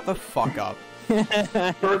 Shut the fuck up.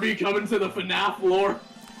 Kirby coming to the FNAF lore.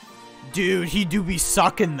 Dude, he do be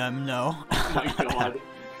sucking them, no? Oh my god.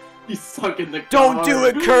 He's sucking the Don't car. do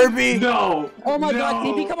it, Kirby! No! Oh my god,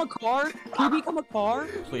 can no. he become a car? Can he become a car?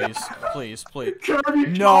 Please, please, please. Kirby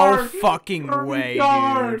No car! fucking Kirby way,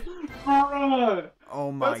 car! dude. Bruh!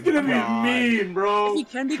 Oh my That's gonna god. be mean, bro. If he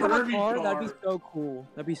can become Kirby a car, that'd be so cool.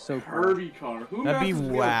 That'd be so cool. Kirby car. Who That'd be has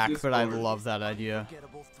this whack, game but I Discord? love that idea.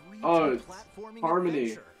 Oh, it's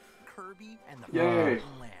Harmony. Yay.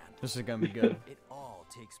 This is gonna be good.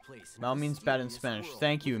 Mal means bad in Spanish.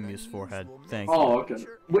 Thank you, Amuse Forehead. Thank you. Oh, okay.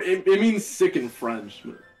 Well, it means sick in French,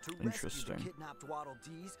 Interesting.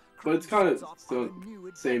 but it's kind of the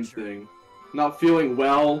same thing. Not feeling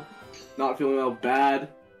well, bad.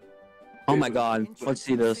 Oh my god, let's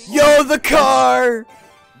see this. Yo, the car!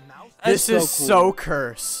 That's This is so so cool.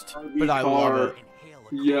 cursed, Kirby but I car. love it.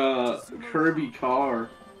 Yeah, Kirby car.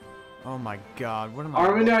 Oh my god, what am I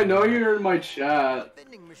Armin, I looking know at? you're in my chat.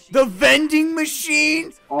 The vending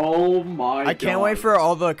machine! Oh my god. I can't wait for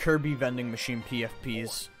all the Kirby vending machine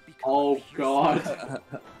PFPs. Oh god.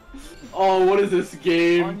 Oh, what is this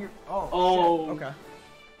game? Oh. shit. Okay.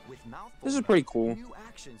 This is pretty cool.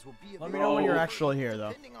 Let me know when you're Bro. actually here,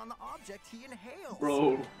 though.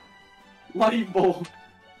 Bro. Light bulb.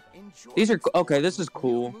 These are okay. This is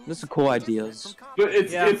cool. This is cool ideas. But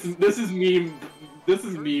Yeah. this is meme. This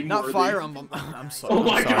is meme. Not worthy. Fire Emblem. I'm sorry. Oh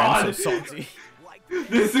my I'm sorry, God. I'm so salty.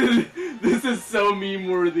 This is so meme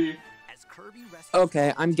worthy.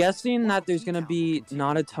 Okay, I'm guessing that there's gonna be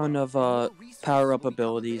not a ton of power-up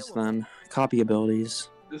abilities then, copy abilities.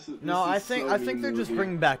 No, I is think so they're just mean.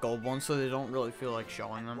 bringing back old ones, so they don't really feel like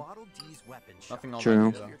showing them. Waddle Dee's weapon shop. Nothing else.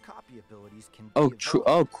 True. to do, Your copy abilities can Oh, be true.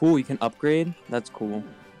 evolved. Oh, cool. You can upgrade. That's cool.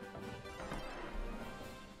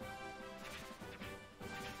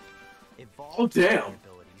 Evolve Oh, damn.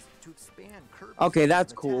 abilities to expand Kirby's Okay,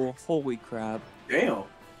 that's attacks. cool. Holy crap. Damn.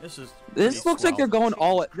 This is. This pretty looks like they're swell. going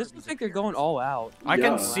all. This looks like they're going all out. I Yeah.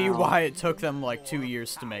 can see Wow. why it took them like 2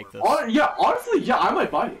 years to make this. Yeah, honestly, yeah, I might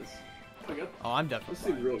buy this. I get Oh, I'm this definitely.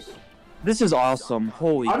 seems real good. This is awesome.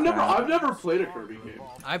 Holy I've crap. never played a Kirby game.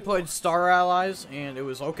 I played Star Allies and it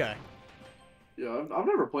was okay. Yeah, I've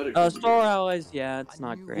never played a Kirby Star game. Allies, yeah, it's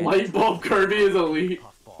not great. Light bulb Kirby is elite.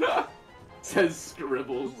 Puffball. Says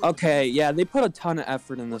Scribbles. Okay, yeah, they put a ton of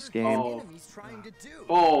effort in this game. Oh. Enemies trying to do.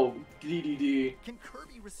 Oh, DDD. Can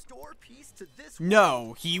Kirby restore peace to this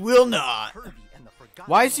No, he will not. Kirby and the Forgotten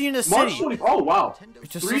Why is he in a March city? 20. Oh wow. It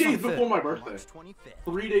just 3 days doesn't fit. before my birthday. March 25th.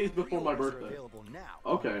 3 days before my Pre-orders are birthday. available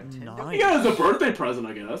now. Okay. Nice. You got it as a birthday present,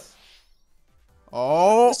 I guess.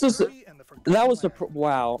 Oh, This is Kirby and the Forgotten that was a Land.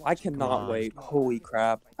 wow. I cannot wait. Holy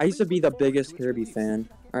crap! I used to be the biggest Kirby fan.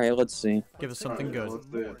 All right, let's see. give us something Alright, good. let's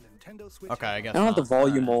see it. Nintendo Switch Okay, I guess. I don't have the not.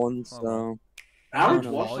 volume Alright. on, so. Average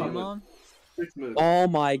no, watch Volume time on? is 6 minutes. Oh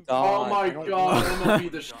my god. Oh my I don't- god,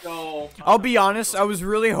 MLB the show. I'll be honest, I was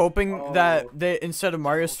really hoping Oh. that they, instead of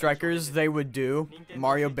Mario Strikers, they would do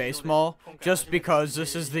Mario Baseball, just because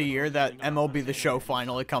this is the year that MLB The Show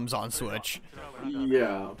finally comes on Switch.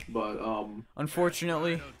 Yeah, but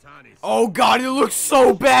Unfortunately. Oh god, it looks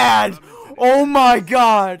so bad! Oh my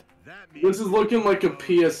god! this is looking like a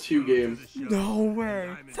PS2 game. No way.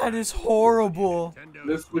 That is horrible.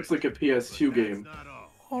 This looks like a PS2 game.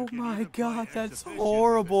 Oh my god, that's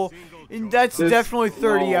horrible. And that's This- definitely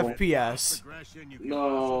 30 no. FPS.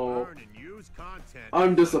 No.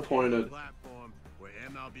 I'm disappointed.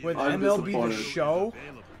 With I'm MLB The disappointed. Show?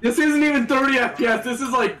 This isn't even 30 FPS, this is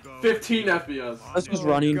like 15 FPS. This was Oh,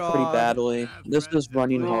 running God. pretty badly. This is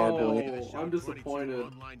running horribly. No, I'm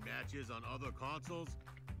disappointed.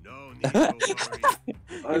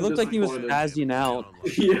 It looked like he was spazzing out.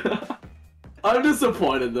 Yeah. I'm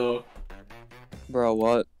disappointed though. Bro,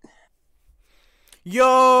 what?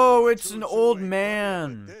 Yo, it's an old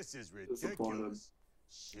man. Disappointed.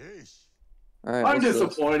 Alright, I'm what's this?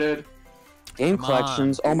 disappointed. Game Come on.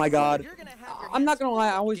 collections. Oh my god. You're gonna have your I'm not hands gonna full lie, I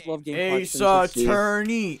with always games. love game Ace collections. Let's see.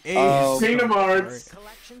 Attorney. Ace. Oh. Kingdom Hearts.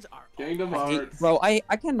 Collections are Kingdom I hate- Hearts. Bro, I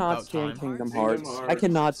cannot About stand time. Kingdom Kingdom Hearts. I Hearts.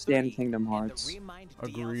 cannot stand Kingdom Hearts. The Remind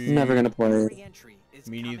Agreed. DLC. Never gonna play it. Every entry is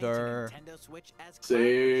Me coming to neither. Nintendo Switch as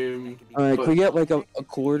Same. that can be Alright, But- can we get like a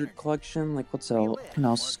cooler collection? Like what's out? What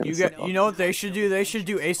else is gonna You fit get. You know what they should do? They should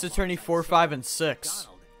do Ace Attorney 4, 5, and 6.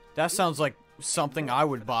 That sounds like something I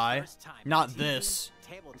would buy. Not this.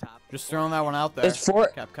 Just throwing that one out there. Is four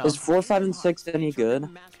Capcom. is 4, 5, and 6 any good?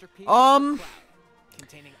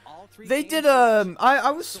 They did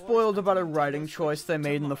I was spoiled about a writing choice they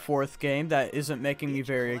made in the 4th game that isn't making me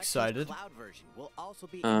very excited.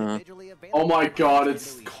 Oh my god,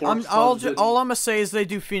 it's Corpse Husband. All I'm gonna say is they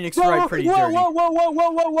do Phoenix Whoa, Wright pretty whoa, dirty. whoa, whoa, whoa, whoa,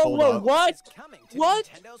 whoa, whoa, Hold whoa, up. what? What?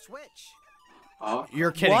 Huh?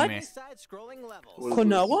 You're kidding What? me. What is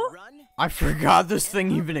Klonoa? I forgot this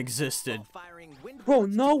thing even existed. Bro,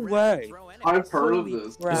 no way. I've heard of Holy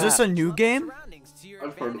this. crap. Is this a new game?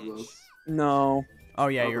 I've heard of this. No. Oh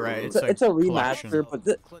yeah, you're right. It's a collection. remaster, but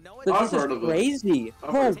this I've is heard of it. crazy. I've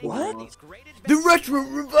Bro, heard of what? it. The retro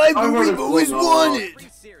revival I've heard we've of always Klonoa. wanted.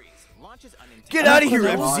 Get out of here,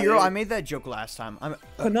 Klonoa. F-Zero. I made that joke last time.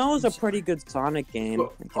 Klonoa's a pretty good Sonic game. I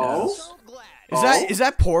Oh? guess. Is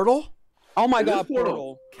that Portal? Oh my It is god,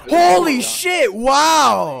 Portal. Portal. Holy shit!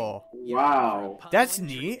 Wow. Wow. That's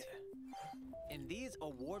neat. In these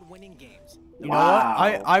award-winning games, You know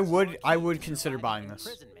what? Wow. I would consider buying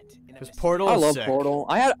this. Because Portal I is love sick. Portal.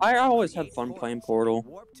 I always had fun playing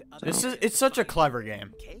Portal. It's such a clever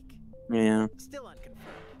game. Yeah. Still unconfirmed.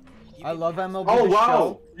 I love MLB Oh The wow,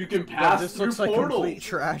 Show, you can but pass this through looks like portals. complete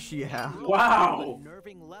trash. Yeah. Wow.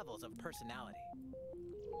 Unnerving levels of personality.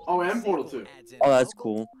 Oh, and Portal 2. Oh, that's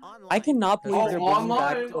cool. I cannot believe Oh, they're bringing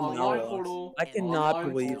back online Klonoa. Portal. I cannot Online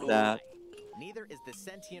believe Portal. that. Neither is the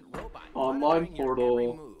sentient robot Online monitoring your Portal. every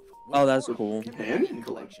move. Oh, that's cool. Companion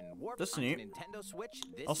Collection warped That's onto neat. Nintendo Switch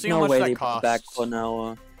this I'll see year. how No much way that they brought back costs.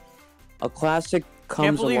 Klonoa. A classic Can't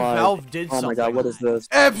comes believe alive. Valve did Oh something. my god, what is this?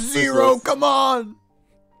 F-Zero, come on!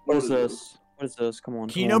 What is this? What is this? Come on. come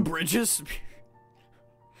Kino on. Bridges? What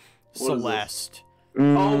is this? Celeste.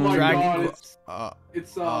 Oh my Dragon god, Ball-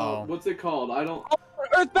 it's oh. what's it called? I don't.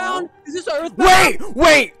 Earthbound? Is this Earthbound?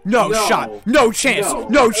 Wait! No, No. shot! No chance! No.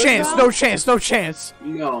 No chance! No chance! No chance!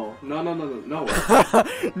 No.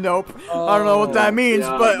 Nope. I don't know what that means,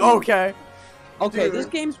 yeah, but no. okay. Okay, Dude.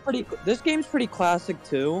 this game's pretty classic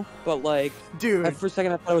too, but like, Dude. for a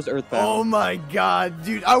second I thought it was Earthbound. Oh my god,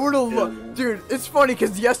 dude! I would have, Yeah. dude. It's funny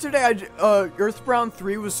because yesterday, Earthbound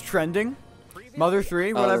 3 was trending, Mother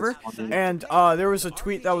 3, whatever, that's funny. and there was a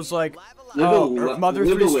tweet that was like, Live Mother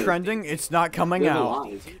live 3 is alive. trending, it's not coming Live out,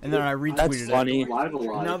 alive. and then I That's retweeted funny. it. Live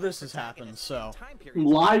alive. Now this has happened, so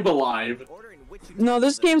Live alive. No,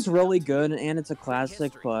 this game's really good and it's a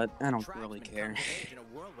classic, but I don't really care.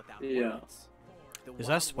 Yeah. is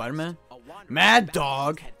that Spider-Man? Mad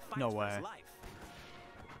Dog? No way.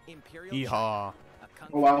 Yeehaw!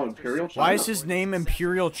 Oh wow, Imperial China. Why is his name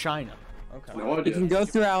Imperial China? Okay. No You idea. can go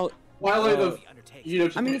throughout. Twilight of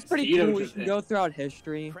I mean, it's pretty cool. You can go throughout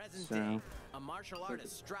history. So. A martial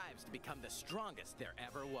artist strives to become the strongest there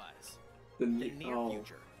ever was. The In the near oh.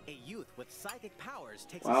 future, a youth with psychic powers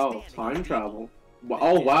takes a Wow, stand time against travel. evil. Oh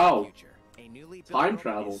In the wow. future, a newly built Time world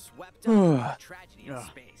travel. is swept up in a tragedy in Ugh.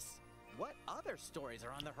 space. What other stories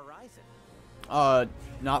are on the horizon?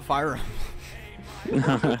 Not Fire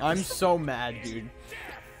Emblem. I'm so mad, dude.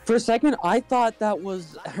 For a second, I thought that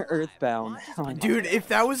was Earthbound. Dude, if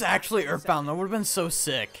that was actually Earthbound, that would have been so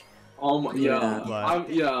sick. Oh my, yeah. Yeah.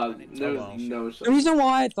 Yeah. No, well. no. The reason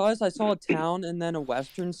why I thought is I saw a town and then a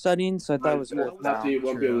western setting, so I thought it was Lefty Earthbound.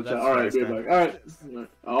 won't be able to True, chat. All right, that's be fair. back. All right.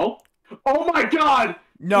 Oh. Oh my God.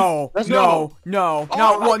 No, Let's no, no,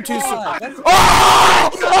 not my 1, 2, God. so oh!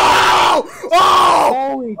 Oh!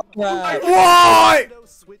 Holy crap! What?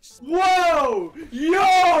 Whoa!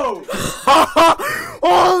 Yo!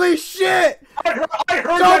 Holy shit! I heard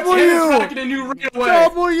that W! tennis racket and you ran away.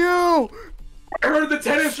 W! I heard the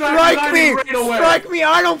tennis racket Strike and me! you ran away. Strike me!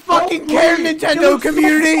 I don't fucking care, It Nintendo looks so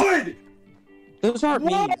community! good. Those aren't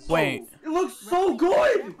Whoa! me. Wait. It looks so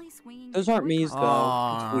good. Those aren't me's though.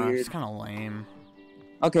 Aw, It's it's weird. kind of lame.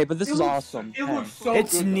 Okay, but this It is looks- awesome. It looks so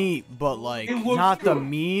It's good. neat, but like, It looks not the good.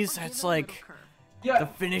 Mies. It's like Yeah, the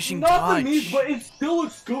finishing not touch. the knees, but it still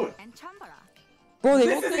looks good. Bro, they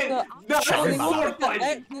This look isn't. like No, the. Bro, it's they look sword like the,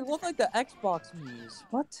 fighting. they look like the Xbox Mii's.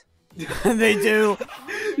 What? They do.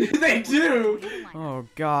 They do. Oh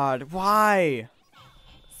God, why?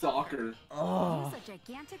 Soccer. Oh,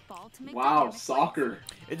 Wow, soccer.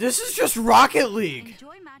 this is just Rocket League.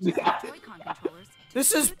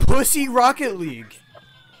 This is pussy Rocket League.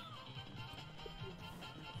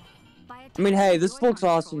 I mean, hey, this looks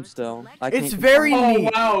awesome still. I can't It's complain. very Oh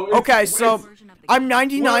neat. wow. It's- Okay, so it's- I'm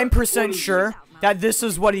 99% What is sure that this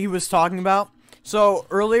is what he was talking about. So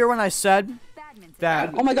earlier when I said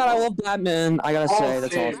that Oh my god, I love badminton. I gotta say,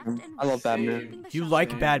 that's same. awesome. I love badminton. you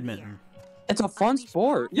like badminton, It's a fun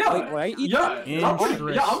sport. Yeah, Like, right? yeah, I'm pretty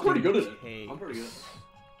good at it. Interesting I'm pretty good.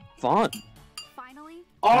 Fun.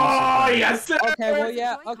 Oh yes, sir. Okay, well,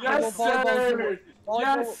 yeah. Okay, Yes, well, sir.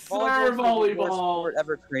 Yes, sir, volleyball's the worst volleyball. sport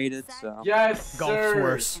ever created, so. Yes, Golf's sir.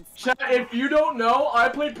 worse. Chat, if you don't know, I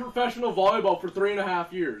played professional volleyball for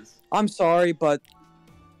 3.5 years. I'm sorry, but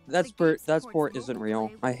that sport isn't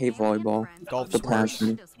real. I hate volleyball. Golf's The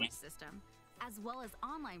passion.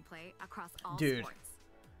 Dude.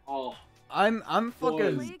 Oh, I'm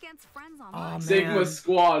fucking. Boys. Oh, Sigma man.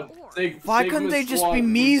 Squad. Why couldn't they just be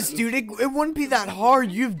Mies, dude? It wouldn't be that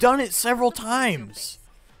hard. You've done it several times.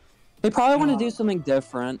 They probably want to do something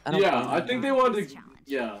different. I don't Yeah, blame I them. think they wanted to.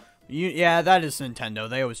 Yeah. Yeah, that is Nintendo.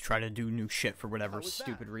 They always try to do new shit for whatever With that,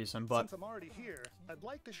 stupid reason, but. Since I'm already here, I'd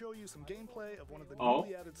like to show you some gameplay of one of the Oh.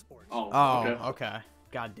 newly added sports. Oh. Oh, Okay. okay.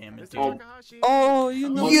 God damn it, Oh. dude. Oh, you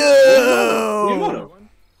know. Yo! Miyamoto.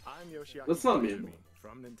 I'm Yoshiaki That's not me. Koizumi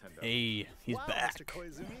from Nintendo. Hey, he's Wow, back. Mr.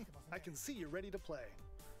 Koizumi, I can see you're ready to play.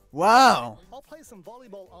 Wow. I'll play some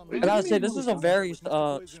volleyball on. I gotta say, this is a very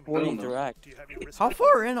I sporty don't know. direct. Do you have your wrist How ready?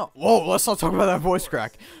 far in are... Whoa, let's not talk about that voice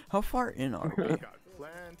crack. How far in are we?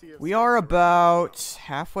 We are about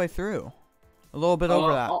halfway through. A little bit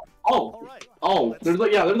over that. There's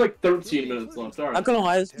like 13 minutes left. All Not right. gonna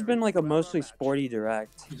lie, this has been like a mostly sporty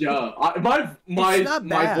direct. Yeah, my It's not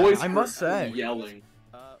bad, voice I must hurts say. from yelling.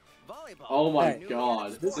 Volleyball. Oh my Hey.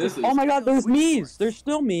 god, this is. Oh my god, there's Mii's. There's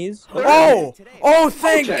still Mii's. Oh! Oh,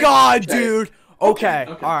 thank Okay, God, okay. dude! Okay,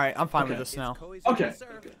 Okay. alright, I'm fine Okay. with this now. Okay.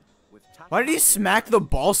 Why did he smack the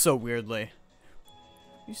ball so weirdly?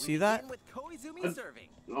 You see that?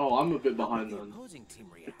 Oh, I'm a bit behind then.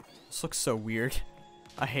 This looks so weird.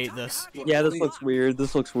 I hate this. Yeah, this looks weird.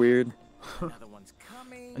 This looks weird.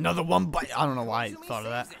 Another one bite. I don't know why I thought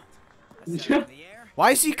of that.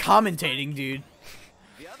 Why is he commentating, dude?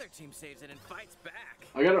 The other team saves it and fights back.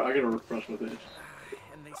 I gotta refresh my page.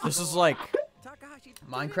 This is like Takahashi didn't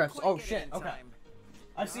Minecraft. quite Oh get it shit, in okay. time.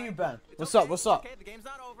 I see you, Ben. It's What's okay, up? What's up? Okay, the game's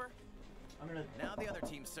not over. I'm gonna. Now the other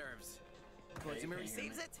team serves. Koizumi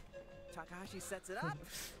receives it. Takahashi sets it up.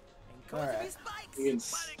 And Alright.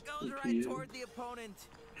 The opponent.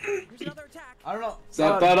 Here's another attack. I don't know.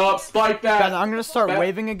 Set that up, spike that. Ben, I'm gonna start Ben.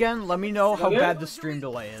 waving again. Let me know how That it? bad the stream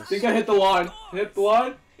delay I is. think I hit the line. Hit the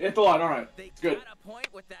line? Hit the line, alright. They Good. got a point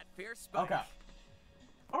with that fierce spike. Okay.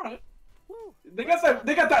 Alright. They got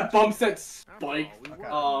that bump set spike.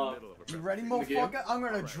 You ready, motherfucker? I'm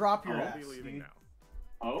gonna drop your ass, dude.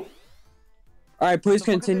 Oh? Alright, please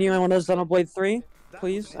continue. I want to Xenoblade 3.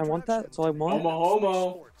 Please, I want that. That's all I want.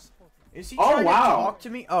 Homo. Is he Oh, trying wow. to talk to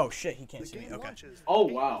me? Oh shit, he can't see me. Okay. Oh,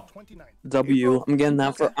 wow. W. I'm getting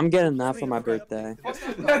that for my birthday.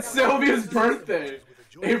 That's Sylvia's birthday.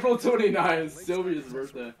 April 29th is Sylvia's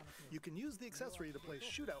birthday. You can use the accessory to play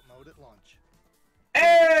shootout mode at launch.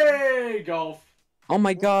 Hey, golf. Oh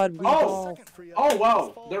my god, we Oh. golf. Oh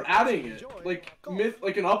wow, they're adding it. Like an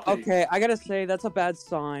update. Okay, I gotta say, that's a bad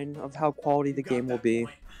sign of how quality the game will be.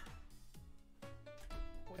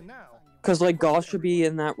 And now, Cause like golf should be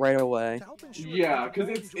in that right away. to help ensure Yeah, that 'cause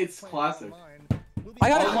you it's enjoy classic. playing online, we'll be I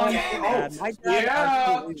got Online- an iPad. My dad Yeah,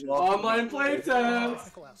 absolutely loves it. online playtest.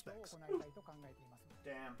 technical aspects.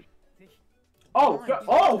 Damn. Oh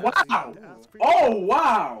wow. Oh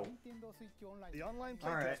wow. The online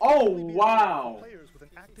Alright. playtest Oh, will be wow. players with an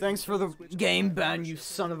active Thanks for the Switch game, online Ben, you version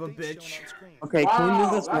son of a of the dates bitch. shown on screen. Okay, can we move Wow,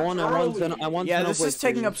 this that's on? I want Yeah, this Xenoblade is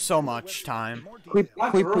taking 3. up so much time. More Quick,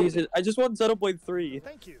 details. quick, early. please. I just want Xenoblade 3.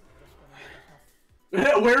 Thank you.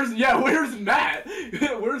 Where's Matt?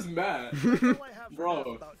 Where's Matt? That's all I have for Bro.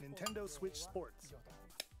 now about Nintendo Switch Sports.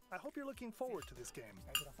 I hope you're looking forward to this game.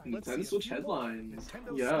 Let's see Nintendo if Switch you are headlines.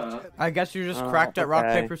 Nintendo Yeah. Switch headlines. I guess you just Oh, cracked at rock,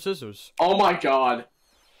 okay. paper, scissors. Oh my god.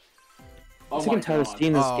 Oh I'm sick and tired of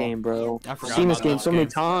Steam this Oh, game, bro. I forgot Seen this about game this so many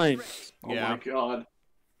game. times. Oh Yeah. my god.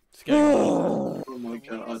 It's getting old. Oh my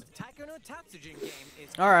god.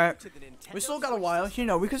 Alright. We still got a while. You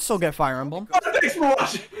know, we could still get Fire Emblem. Oh, thanks for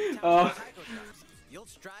watching.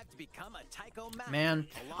 Man,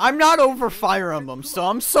 I'm not over Fire Emblem, so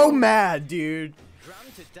I'm so mad, dude.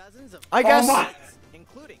 I guess...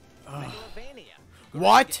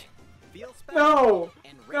 What? No.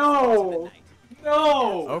 No.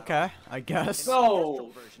 No. Okay, I guess.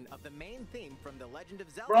 No.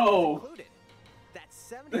 Bro.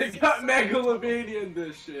 They got Megalovania in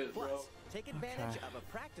this shit, bro. Take advantage of a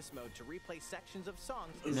practice mode to replay sections of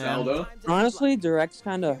songs. Zelda? Honestly, Direct's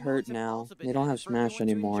kind of hurt now. They don't have Smash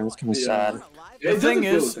anymore. It's kind of Yeah. sad. The It thing doesn't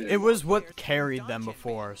feel is, the same. it was what carried them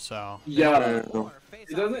before, so... Yeah.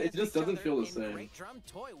 It just doesn't feel the same.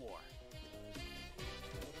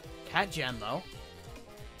 Cat Gem, though.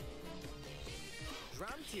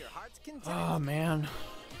 Oh, man.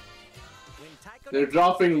 They're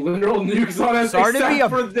dropping literal nukes on us Sorry to be a except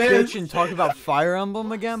for this. bitch and talk about Fire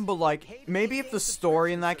Emblem again, but, like, maybe if the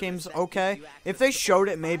story in that game's okay, if they showed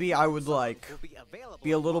it, maybe I would, like,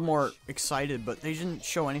 be a little more excited, but they didn't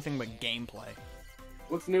show anything but gameplay.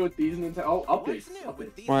 What's new with these Nintendo? Oh, updates.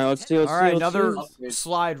 Updates. Alright, let's see. Let's Alright, see. Let's another see.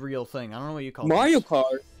 slide reel thing. I don't know what you call Mario this.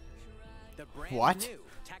 Kart. What?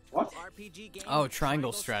 What? Oh,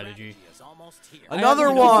 triangle strategy. I Another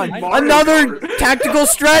haven't one! even seen Mario Another Kart. tactical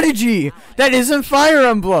strategy! That isn't Fire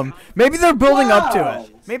Emblem! Maybe they're building up to Wow.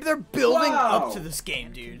 it. Maybe they're building Wow. up to this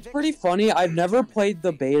game, dude. Pretty funny. I've never played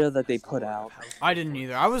the beta that they put out. I didn't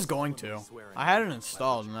either. I was going to. I had it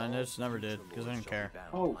installed and I just never did, because I didn't care.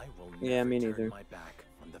 Oh. Yeah, me neither.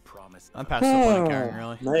 I'm past the point of caring,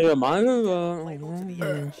 really.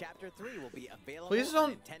 Please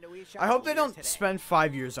don't... I hope they don't spend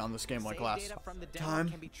 5 years on this game like last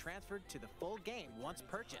time.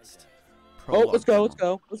 Oh, let's go. Let's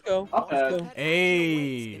go. Let's go. Okay. Let's go.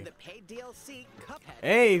 Hey.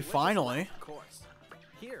 Hey, finally.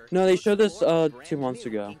 No, they showed this 2 months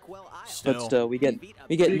ago. But still, we get The new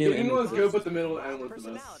beginning was images. good, but the middle and was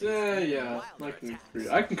the best. Yeah.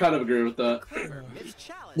 I can kind of agree with that.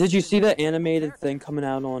 Did you see the animated thing coming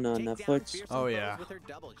out on Netflix? Oh, yeah.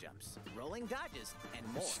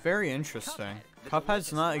 It's very interesting.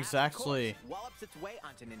 Cuphead's not exactly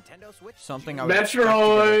something I would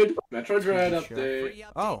Metroid Dread update.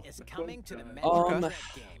 Oh.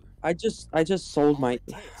 I just sold my.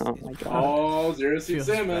 Oh my god. Oh, Zero Feels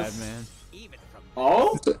Suit bad, Samus. man.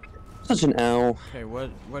 Oh, Such an L. Okay,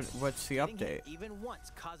 what's the update?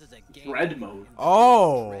 Dread mode.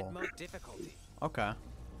 Oh. Okay.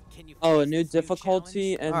 Oh, a new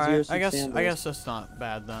difficulty and Zero Alright, Suit I Samus. guess that's not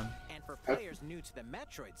bad then. And for players new to the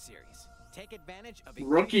Metroid series, take advantage of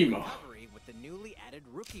Rookie mode. recovery with the newly added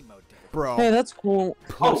rookie mode. Bro. Hey, that's cool.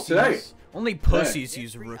 Oh, today. Only pussies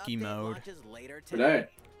use rookie mode. Today.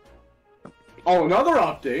 Oh, another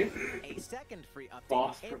update. A second free update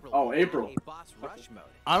Boss. in April. Oh, April. A boss rush mode.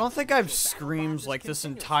 I don't think I've screamed like this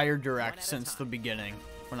entire direct since the beginning.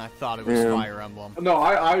 when I thought it was Yeah. Fire Emblem. No,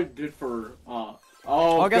 I did for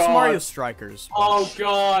I guess God. Mario Strikers. but- Oh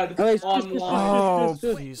God. Oh, wait, Online. Oh,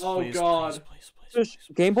 Just- please, Oh, please, God. please.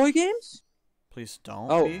 Game Boy games? Please don't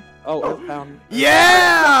Oh. be. Oh, Earthbound.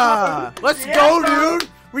 Yeah! Let's go, dude!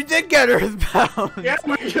 We did get Earthbound! Yeah,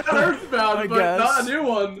 we got Earthbound, I but guess. not a new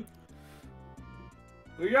one.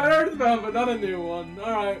 We got Earthbound, but not a new one.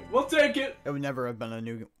 Alright, we'll take it. It would never have been a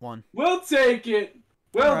new one. We'll take it.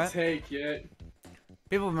 We'll Alright. take it.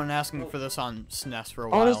 People have been asking for this on SNES for a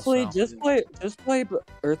while, Honestly, so. just play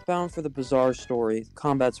Earthbound for the bizarre story.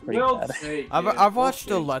 Combat's pretty We'll bad. take it. I've watched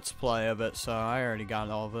a We'll take Let's Play of it, so I already got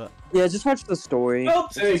all of it. Yeah, just watch the story. We'll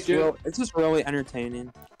It's take just it. it's just really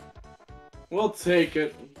entertaining. We'll take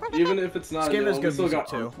it. Even if it's not This game a new has one, good we still music, got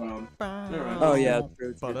too. Earthbound. Oh, yeah,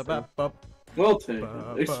 true. We'll take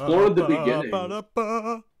it. Explore the beginning.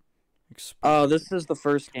 Oh, this is the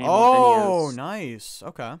first game Oh, on NES. nice.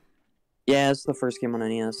 Okay. Yeah, it's the first game on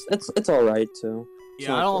NES. It's alright, too. It's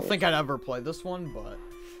Yeah, I not don't great. think I'd ever play this one, but,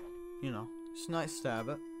 you know, it's nice to have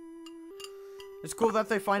it. It's cool that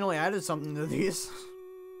they finally added something to these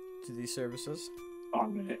services.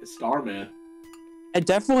 Starman. I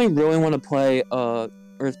definitely really want to play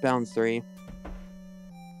Earthbound 3.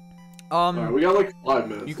 Alright, we got like 5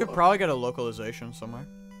 minutes. You could left. probably get a localization somewhere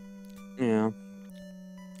Yeah.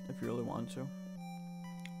 if you really wanted to.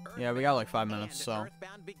 Yeah, we got like 5 minutes, so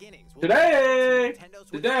Today!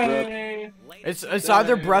 Today! it's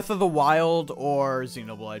either Breath of the Wild or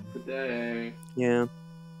Xenoblade, Today. Yeah.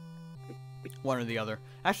 one or the other.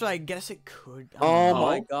 Actually, I guess it could. I Oh don't know.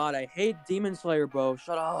 my god, I hate Demon Slayer, bro.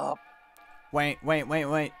 Shut up. Wait!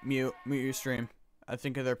 Mute your stream. I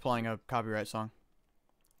think they're playing a copyright song.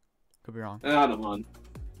 Could be wrong. I don't mind.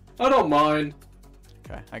 I don't mind.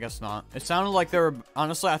 Okay, I guess not. It sounded like they were.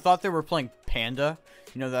 Honestly, I thought they were playing Panda.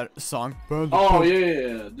 You know that song? Panda, Oh, Panda.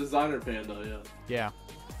 yeah. Designer Panda, yeah.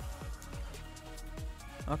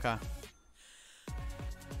 Yeah. Okay.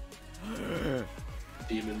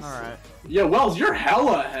 Demons. Alright. Yeah, Wells, you're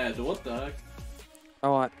hella ahead. What the heck?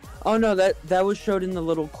 Oh no, that was showed in the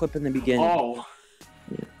little clip in the beginning. Oh.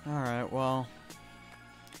 Alright, well.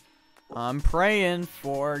 I'm praying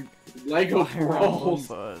for Lego Fire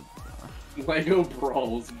Brawls. Emblem, Lego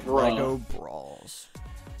Brawls, but bro. Lego Brawls.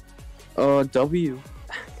 W.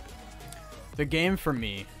 The game for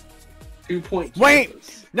me. 2-point Wait!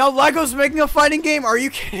 canvas. Now Lego's making a fighting game? Are you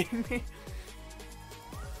kidding me?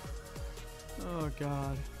 Oh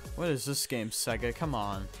god. What is this game, Sega? Come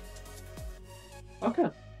on. Okay.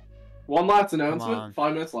 One last on. announcement.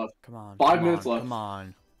 5 minutes left. Come on. 5 come minutes on, left. Come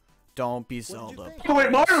on. Don't be Zelda. Oh,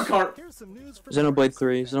 wait, Mario Kart! Here's some news for Xenoblade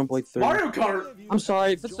 3. Xenoblade 3. Mario Kart! I'm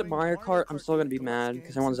sorry, if it's a Mario Kart, I'm still gonna be mad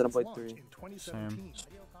because I want Xenoblade 3. Same.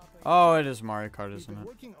 Oh, it is Mario Kart, isn't it?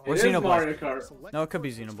 Or It is Xenoblade. Mario Kart. No, it could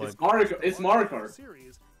be Xenoblade. It's Mario Kart.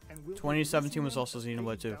 2017 was also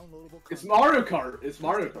Xenoblade 2. It's Mario Kart. It's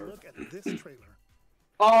Mario Kart. Kart.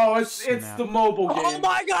 Oh, it's Snap. the mobile game. Oh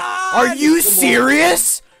my god! Are you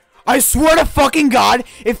serious? I swear to fucking god,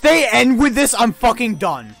 if they end with this, I'm fucking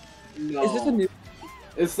done. No. Is this a new?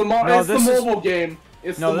 It's the No, it's the this is- mobile game.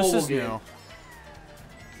 It's No, the this mobile is game.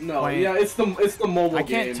 new. No, Wait. yeah, it's the mobile I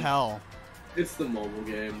game. can't tell. It's the mobile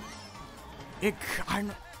game.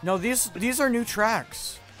 No, these are new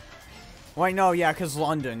tracks. Wait, no, yeah, cause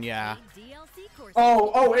London, yeah.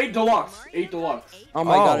 Oh, 8 Deluxe. 8 Deluxe. Oh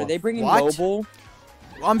my god, Oh, are they bringing what? mobile?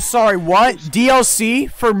 I'm sorry, what? DLC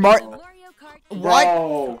for What?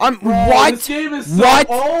 Bro, Bro, what? This game is so What?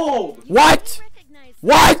 old. What?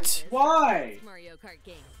 What? Why? Mario Kart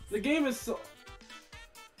games. The game is so.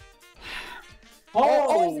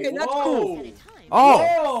 Oh, okay, that's cool. Oh.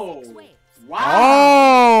 Whoa! Wow!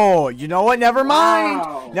 Oh, you know what? Never mind.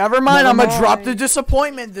 Wow. Never mind. Never I'm gonna drop mind. the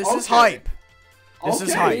disappointment. This is Okay. hype. This is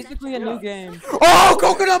Okay. hype. Basically a new game. Oh,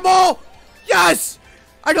 Coconut Ball! Yes!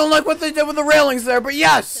 I don't like what they did with the railings there, but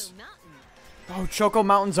yes! Oh, Choco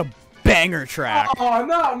Mountain's a banger track. Oh,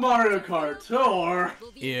 not Mario Kart Tour.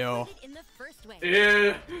 Ew.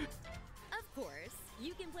 Yeah. Of course,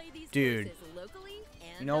 you can play these Dude. courses locally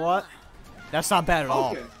and You know what? That's not bad at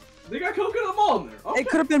all. Okay. They got Coconut Ball in there. Okay. It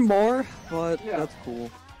could have been more, but Yeah. that's cool.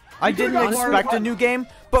 I You could've didn't got Mario expect a Kart. new game,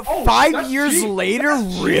 but Oh, 5 that's years cheap. later,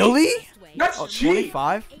 That's cheap. really? That's Oh, cheap.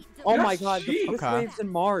 25? Oh my That's god, the cheap. first Okay. wave's in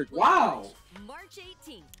March. Wow. March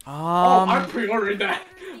 18th. Oh, I'm pre-ordering that.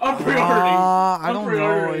 I'm pre-ordering. I I'm don't know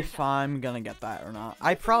pre-ordering. if I'm gonna get that or not.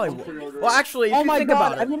 I probably I'm will. pre-ordering. Well, actually, if Oh you my think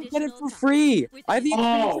god, about I'm it. gonna get it for free. I have the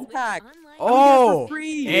expansion pack. Oh, For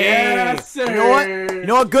free. Yes, you know what? sir. You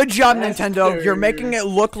know what? Good job, Yes, Nintendo. sir. You're making it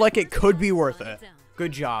look like it could be worth it.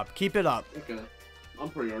 Good job. Keep it up. Okay. I'm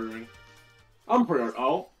pre-ordering. I'm pre-ordering.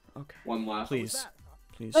 Oh. Okay. One last. Please.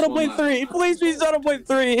 Please. Xenoblade 3! Please be Xenoblade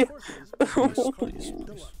 3!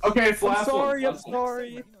 Okay, it's the I'm last sorry, one. I'm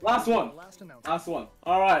sorry. Last one. Last one.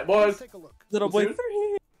 Alright, boys. Xenoblade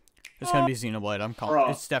 3! It's gonna be Xenoblade. I'm calling. Bruh.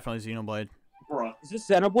 It's definitely Xenoblade. Bruh. Is this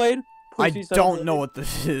Xenoblade? I Please be don't Xenoblade. know what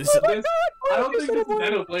this is. I don't think it's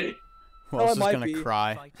Xenoblade. Wells it is might gonna be.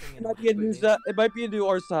 cry. It might be a new it might be a new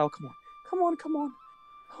art style. Come on. Come on, come on.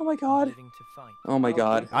 Oh my god. Oh my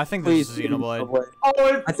god. I think Please this is Xenoblade. Oh,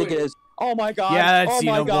 it's I think it is. Oh my god. Yeah, it's oh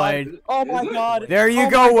my god. Xenoblade. Oh my Is it? god. There you Oh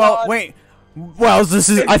go. my Well, God. wait. Wells, this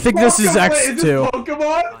is. I think this is Pokemon. Is this X2.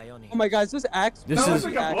 Pokemon? Oh my god, is this X? This No, is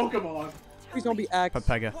it's like a Pokemon. Please don't be X.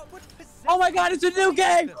 Pepega. Oh my god, it's a new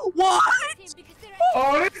game! What?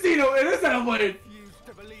 Oh, it is Xenoblade. It is Xenoblade.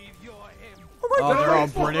 Oh my Oh, god. they're all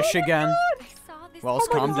British again. Wells,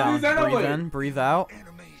 Oh my calm God, down. Xenoblade. Breathe in, breathe out.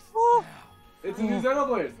 Oh. It's a new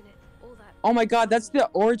Xenoblade. Oh my god, that's the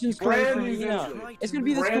origin story Brand for new Nina. Xenoblade. It's gonna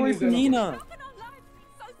be the Brand story new for Xenoblade. Nina.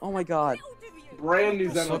 Oh my god. Brand new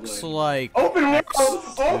This Xenoblade. looks like. Open world.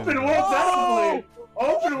 X2. Open world Xenoblade.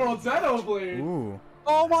 Open world Xenoblade. Ooh,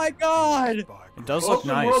 Oh my god. it does look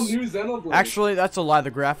Open world nice. new Xenoblade. Actually, that's a lie. The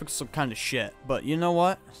graphics look kind of shit. But you know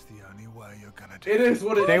what? it is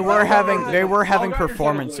what it They is. were having Y'all got your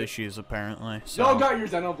performance Xenoblade. issues apparently. Y'all So got your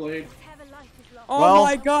Xenoblade. Oh Well,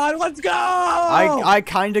 my god, let's go! I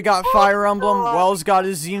kind of got Fire Emblem. Wells got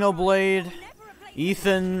his Xenoblade.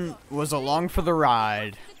 Ethan was along for the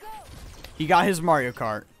ride. He got his Mario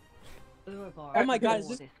Kart. Oh my god, is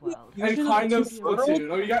this And kind of Splatoon.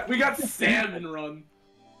 Oh, we got Salmon Run.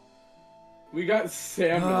 We got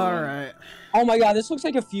Salmon Run. All right. Oh my god, this looks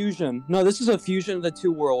like a fusion. No, this is a fusion of the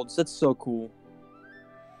two worlds. That's so cool.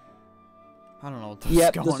 I don't know what's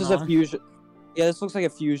Yep, going this is on. a fusion. Yeah, this looks like a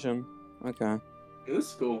fusion. Okay. This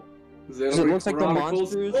is cool. It looks like the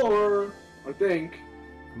Chronicles monsters. 4, I think.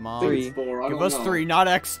 Come I on. think it's 4. I Give don't us know. 3, not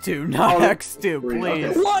X2, not Oh, X2, 3, please.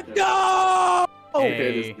 okay. Let's go! Okay,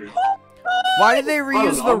 Hey. this is 3. Why did they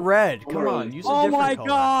reuse know. the red? I'm Come not on, really- use a Oh different my color.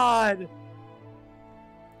 god!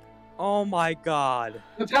 Oh my god.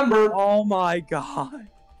 September. Oh my god.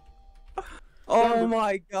 Oh September.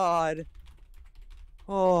 my god.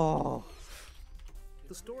 Oh.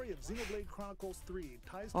 The story of Xenoblade Chronicles 3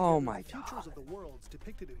 ties Oh together my the features God. of the worlds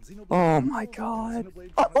depicted in Xenoblade Oh my Chronicles god. and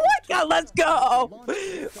Xenoblade Oh my Chronicles god, let's 3. go!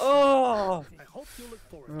 Oh. I hope you look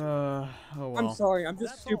forward to it. Oh well. I'm sorry, I'm just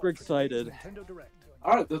That's all super for today's excited. Nintendo Direct.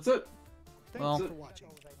 Alright, that's it. Thanks Well. for watching.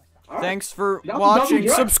 Alright. Thanks for That was watching.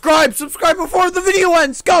 double direct. Subscribe before the video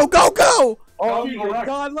ends. Go, go, go! Oh W my Direct.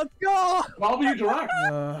 god, let's go! W Direct.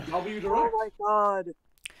 Uh, W Oh Direct. my god.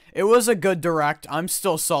 it was a good direct. I'm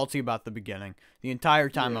still salty about the beginning. The entire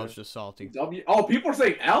time I Yeah. was just salty. W. Oh, people are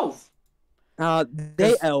saying L's.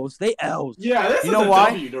 They L's. Yeah, this You is know a why?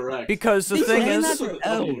 W Direct. Because the They thing saying is, that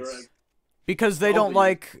they're L's. because they don't W.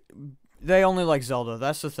 like, they only like Zelda.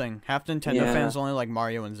 That's the thing. Half Nintendo Yeah. fans only like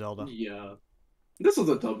Mario and Zelda. Yeah. This was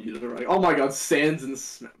a W Direct. Oh my god, Sans and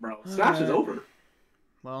bro. Smash is over.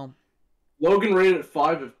 Well, Logan rated it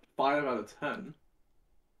 5 out of 10.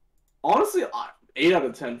 Honestly, 8 out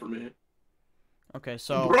of 10 for me. okay,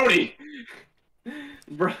 so Brody.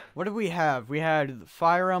 Bro, what did we have? We had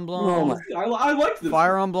Fire Emblem. Oh my- I like this.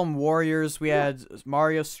 Fire Emblem Warriors. We had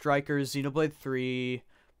Mario Strikers, Xenoblade 3,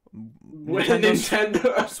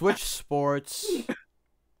 Nintendo. Switch Sports.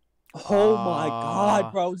 Oh my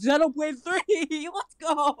god, bro. Xenoblade 3! Let's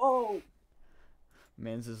go!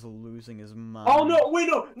 Mans is losing his mind. Oh no! Wait,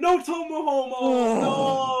 no Tomohomo!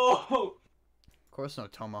 No! Of course, no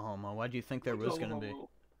Tomohomo. Why do you think there was gonna be? Tomohomo.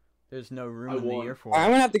 There's no I room in the won. year for I'm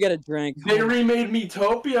it. gonna have to get a drink. They remade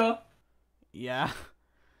Metopia. Yeah.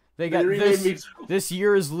 They They got remade this. This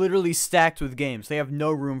year is literally stacked with games. They have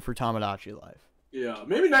no room for Tomodachi Life. Yeah,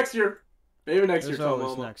 maybe next year. Maybe next There's year,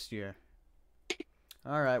 always Tomohomo. next year.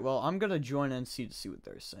 All right. Well, I'm gonna join NC to see what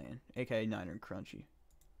they're saying, aka Niner and Crunchy.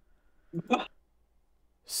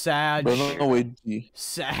 Sad. Bro, no way, G.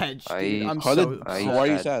 Sad. I- Dude. I'm How so. did? I- Why are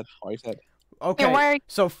you sad. sad? Why are you sad? Okay.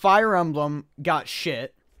 So Fire Emblem got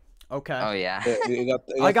shit. Okay. Oh yeah.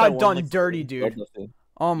 I got done dirty, dude.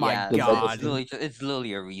 Oh my yeah, god. It's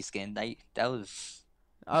literally a reskin. That was.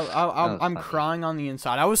 I'm funny. crying on the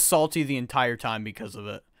inside. I was salty the entire time because of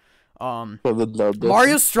it. Mario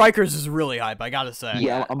Mario. Strikers is really hype, I gotta say.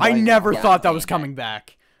 Yeah, I never yeah, thought that I'm was playing coming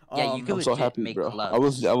back. Yeah, you could I'm so legit happy, make bro. love. I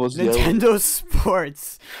was. Nintendo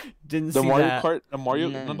Sports didn't The see Mario that. Kart, the Mario,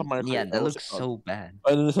 not the Mario Kart. Yeah, that what's looks it called? so bad.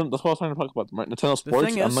 That's what I was trying to talk about. Nintendo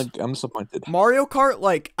Sports. thing is- I'm disappointed. Mario Kart,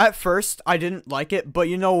 like, at first, I didn't like it, but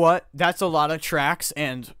you know what? That's a lot of tracks,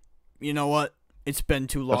 and you know what? It's been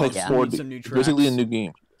too long. That's Yeah. like We 4D. need some new It's tracks. basically a new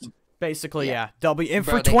game. Basically, Yeah. yeah. And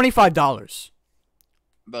Bro, for they- $25.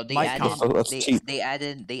 Bro, they Might added, cost. That's cheap. they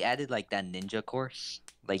added like that ninja course.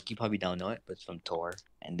 like you probably don't know it, but it's from Tor,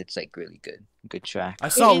 and it's like really good. Good track. I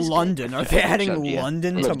saw is good. London. Are they adding Shut up,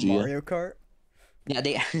 London I to love Gia. Mario Kart? Yeah,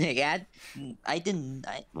 they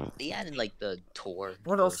added like the Tor.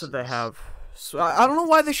 What else did they courses. have? So, I don't know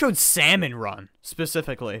why they showed Salmon Run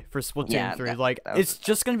specifically for Splatoon Yeah, 3. that Like, was- it's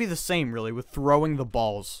just gonna be the same, really, with throwing the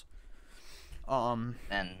balls. And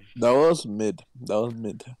That was mid. Actually,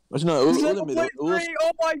 no, it wasn't mid.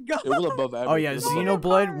 Oh my god! It was above average. Oh yeah, It was above average.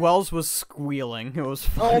 Xenoblade Wells was squealing. It was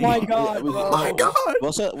funny. Oh my Yeah, god, we- bro. Oh my god!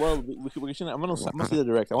 We can, I'm gonna see the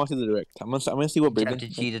direct. I want to see the direct. I'm gonna see what Jeff, Braven. did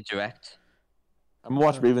you see the direct? I'm gonna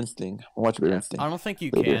watch Braven's thing. I'm gonna watch Braven's thing. I don't think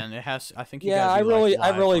you Okay. can. It has. I think you Yeah, gotta I be, like, really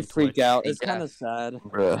live on freak Twitch. out. It's Yeah. kind of sad.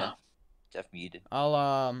 Bruh. Jeff muted. I'll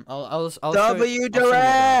show you- W I'll send you the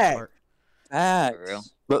Direct! part. For real? Facts.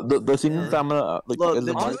 The things that I'm gonna like. Look, is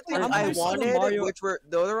the the two Honestly, things I'm I pretty sure wanted, Mario- which were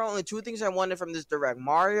there were only two things I wanted from this direct: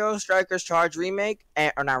 Mario Strikers Charge remake,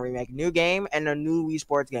 or not remake, new game, and a new Wii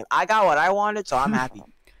Sports game. I got what I wanted, so I'm happy.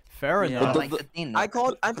 Fair Yeah. enough. the- Like the thing, I'm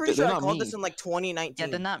pretty they're sure I not called me. this in like 2019.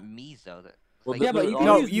 yeah, they're not me's though. Well, Like, Yeah, but you can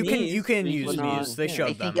No, use you can Mii's, use but these. not- They yeah. showed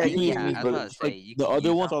I them. think Yeah, you yeah, can I use was but about to it's say like, you the can other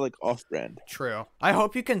use ones them. are like off-brand. True. I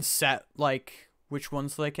hope you can set like which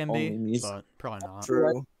ones they can be, Only Mii's. but probably not.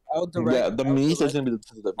 True. Yeah, the Mii's is gonna be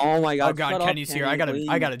the. Oh my god! Oh god, shut up, Kenny's here. I Kenny,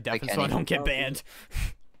 gotta please. deafen so I Kenny. don't get banned.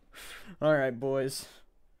 All right, boys.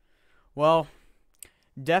 Well,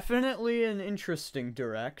 definitely an interesting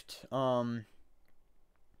direct.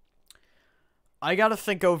 I gotta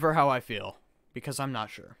think over how I feel because I'm not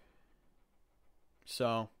sure.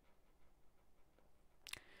 So,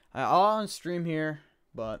 I'll on stream here,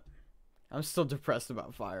 but I'm still depressed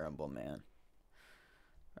about Fire Emblem, man.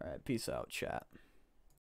 All right, peace out, chat.